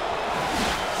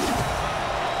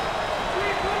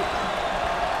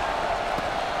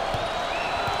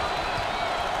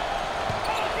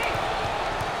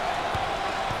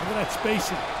 Look at that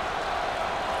spacing.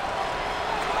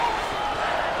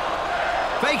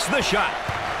 Fakes the shot.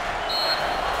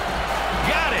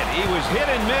 Got it. He was hit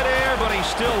in midair, but he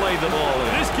still laid the ball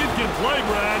in. This kid can play,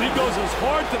 Brad. He goes as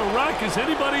hard to the rack as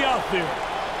anybody out there.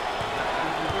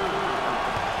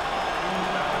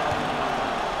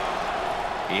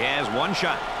 He has one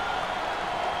shot.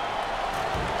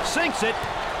 Sinks it.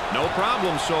 No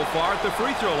problem so far at the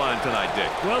free throw line tonight,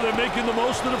 Dick. Well, they're making the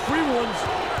most of the free ones.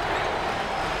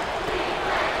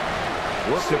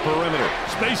 Work the perimeter.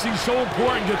 Spacing's so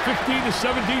important. Get 15 to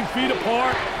 17 feet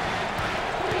apart.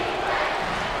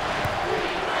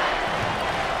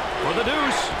 For the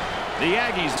deuce. The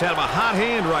Aggies have a hot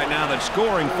hand right now that's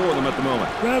scoring for them at the moment.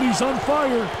 Brad, he's on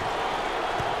fire.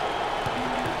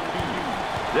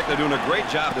 Dick, they're doing a great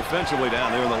job defensively down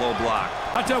there in the low block.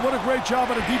 I tell you, what a great job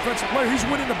on a defensive player. He's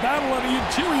winning the battle on the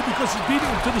interior because he's beating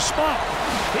him to the spot.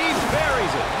 He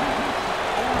buries it.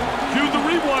 Cue the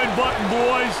rewind button,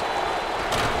 boys.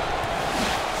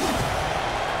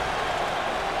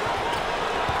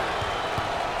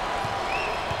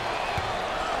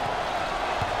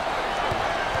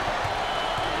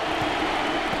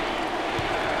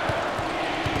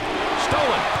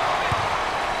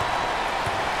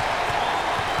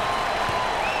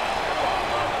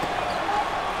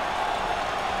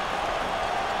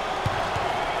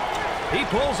 He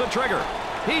pulls the trigger.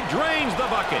 He drains the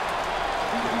bucket.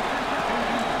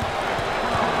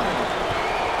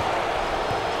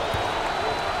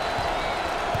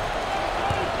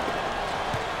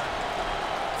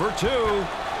 For 2.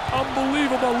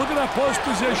 Unbelievable. Look at that post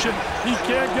position. He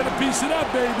can't get a piece of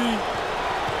that, baby.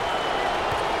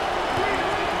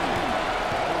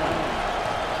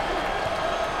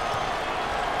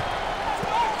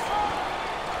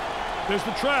 There's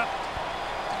the trap.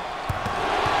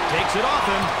 Takes it off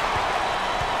him.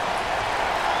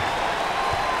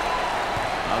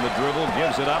 On the dribble,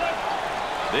 gives it up.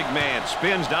 Big man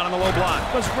spins down in the low block.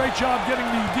 Does a great job getting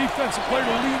the defensive player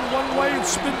to lean one way and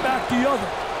spin back the other.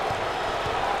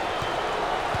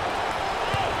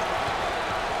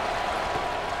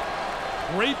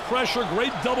 Great pressure,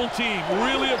 great double team.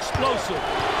 Really explosive.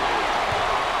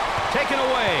 Taken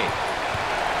away.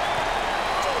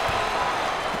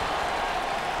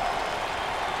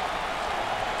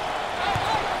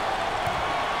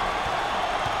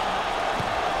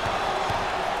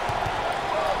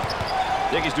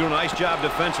 Dickey's doing a nice job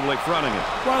defensively fronting it.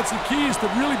 Well, it's the key is to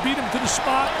really beat him to the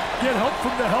spot, get help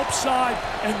from the help side,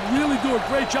 and really do a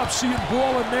great job seeing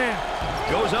ball and man.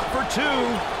 Goes up for 2.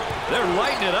 They're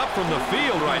lighting it up from the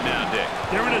field right now, Dick.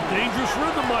 They're in a dangerous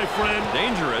rhythm, my friend.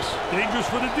 Dangerous. Dangerous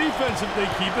for the defense if they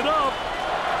keep it up.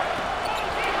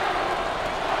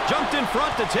 Jumped in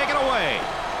front to take it away.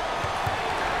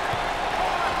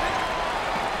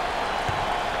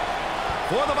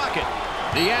 For the bucket.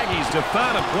 The Aggies have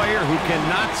found a player who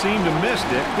cannot seem to miss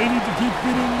it. They need to keep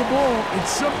feeding the ball. It's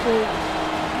simple.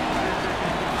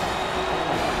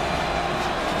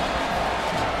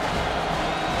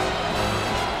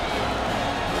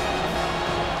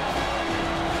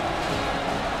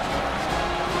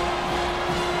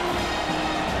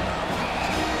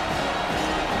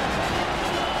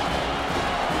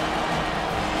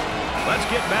 Let's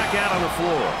get back out on the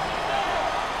floor.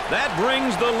 That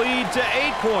brings the lead to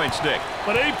 8 points, Dick.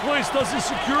 But 8 points doesn't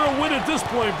secure a win at this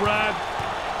point, Brad.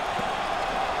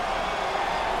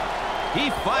 He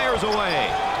fires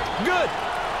away. Good.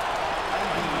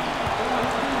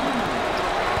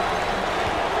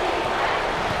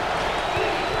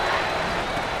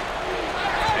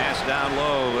 Pass down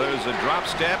low. There's a drop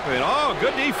step, and oh,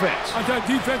 good defense. I thought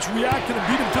defense reacted and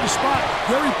beat him to the spot.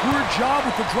 Very poor job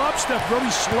with the drop step, very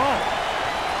slow.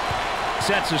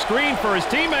 Sets a screen for his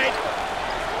teammate.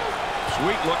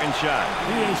 Sweet-looking shot.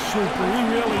 He is super. He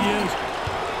really is.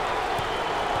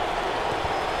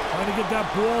 Trying to get that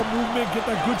ball movement, get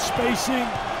that good spacing.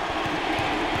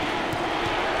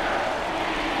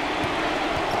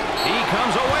 He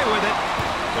comes away with it.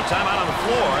 So timeout on the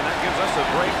floor, and that gives us a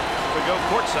break to go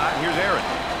courtside. Here's Aaron.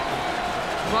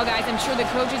 Well, guys, I'm sure the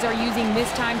coaches are using this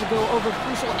time to go over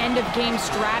crucial end-of-game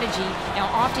strategy.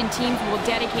 Now, often teams will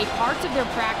dedicate parts of their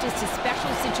practice to special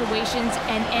situations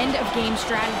and end-of-game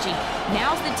strategy.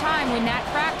 Now's the time when that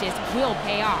practice will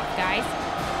pay off, guys.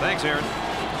 Thanks, Aaron.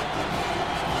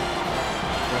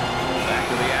 Back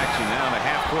to the action now in the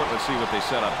half court. Let's see what they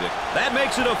set up, Dick. That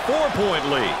makes it a 4-point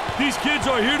lead. These kids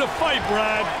are here to fight,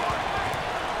 Brad.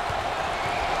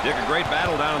 Dick, a great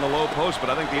battle down in the low post, but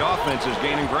I think the offense is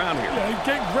gaining ground here. Yeah, he's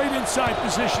getting great inside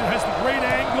position, has the great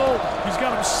angle. He's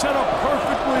got him set up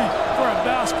perfectly for a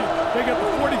basket. They got the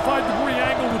 45-degree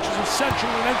angle, which is essential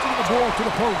in entering the ball to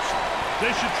the post. They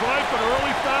should try for an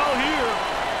early foul here.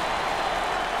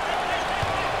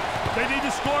 They need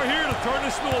to score here to turn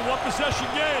this into a one-possession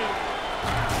game.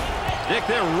 Dick,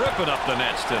 they're ripping up the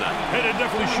nets tonight. Hey, they're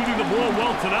definitely shooting the ball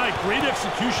well tonight. Great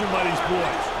execution by these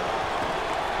boys.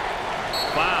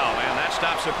 Foul, and that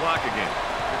stops the clock again.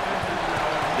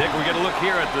 Dick, we get a look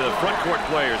here at the front court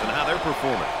players and how they're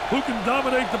performing. Who can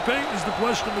dominate the paint is the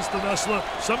question, Mr. Nessler.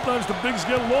 Sometimes the bigs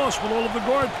get lost with all of the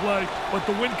guard play, but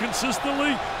to win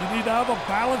consistently, you need to have a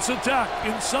balanced attack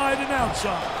inside and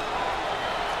outside.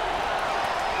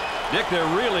 Dick, they're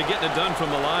really getting it done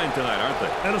from the line tonight, aren't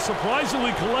they? And a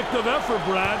surprisingly collective effort,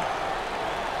 Brad.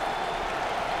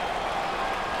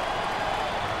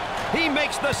 He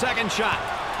makes the second shot.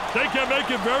 They can make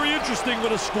it very interesting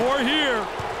with a score here.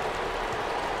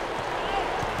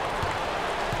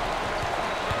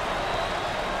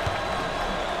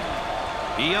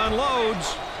 He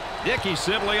unloads. Dick, he's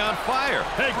simply on fire.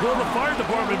 Hey, call the fire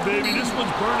department, baby. This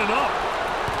one's burning up.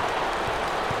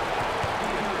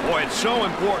 Boy, it's so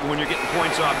important when you're getting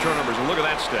points off turnovers, and look at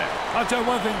that stat. I'll tell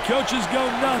you one thing, coaches go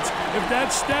nuts. If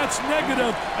that stat's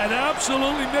negative, it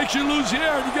absolutely makes you lose here,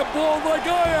 and you get balled like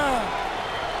I am.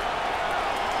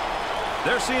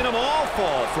 They're seeing them all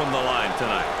fall from the line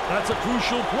tonight. That's a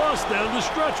crucial plus down the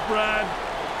stretch, Brad.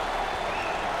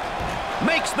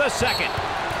 Makes the second.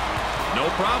 No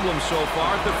problem so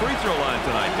far at the free throw line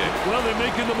tonight, Dick. Well, they're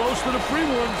making the most of the free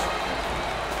ones.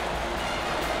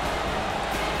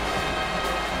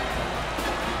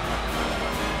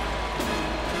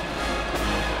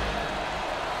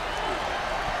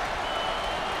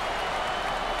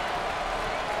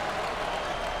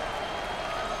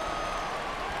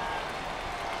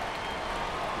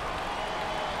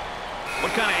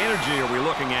 What kind of energy are we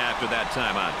looking at after that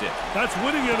timeout, Dick? That's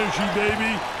winning energy,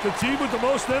 baby. The team with the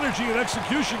most energy and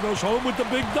execution goes home with the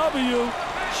big W.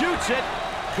 Shoots it.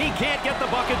 He can't get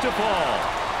the bucket to fall.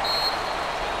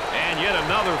 And yet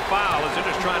another foul as they're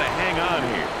just trying to hang on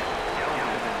here.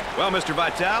 Well, Mr.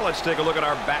 Vitale, let's take a look at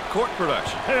our backcourt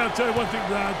production. Hey, I'll tell you one thing,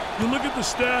 Brad. You look at the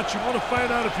stats, you want to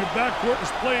find out if your backcourt is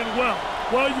playing well.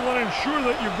 Well, you want to ensure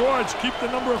that your guards keep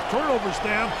the number of turnovers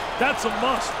down. That's a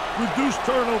must. Reduce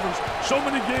turnovers. So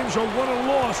many games are won and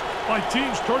lost by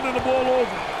teams turning the ball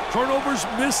over. Turnovers,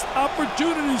 missed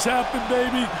opportunities happen,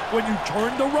 baby, when you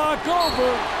turn the rock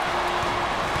over.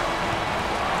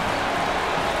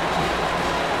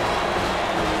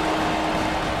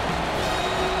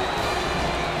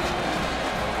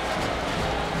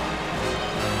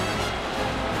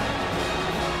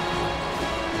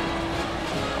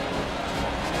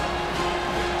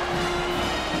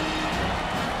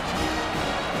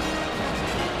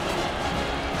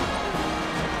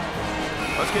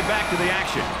 Let's get back to the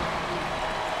action.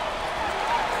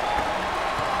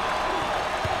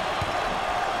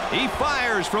 He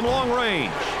fires from long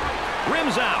range.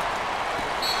 Rims out.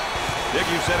 Dick,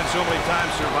 you've said it so many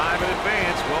times, survive and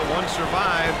advance. Well, one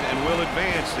survived and will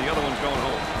advance. The other one's going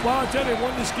home. Well, I'll tell you, they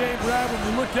won this game, Brad,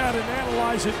 when you look at it and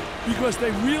analyze it, because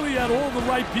they really had all the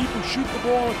right people shoot the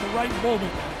ball at the right moment.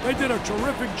 They did a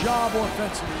terrific job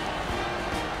offensively.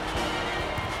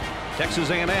 Texas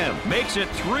A&M makes it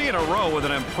 3 in a row with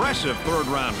an impressive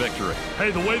third-round victory.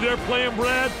 Hey, the way they're playing,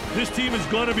 Brad, this team is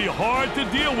going to be hard to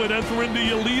deal with entering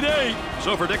the Elite Eight.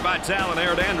 So for Dick Vitale and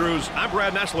Aaron Andrews, I'm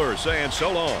Brad Nessler saying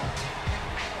so long.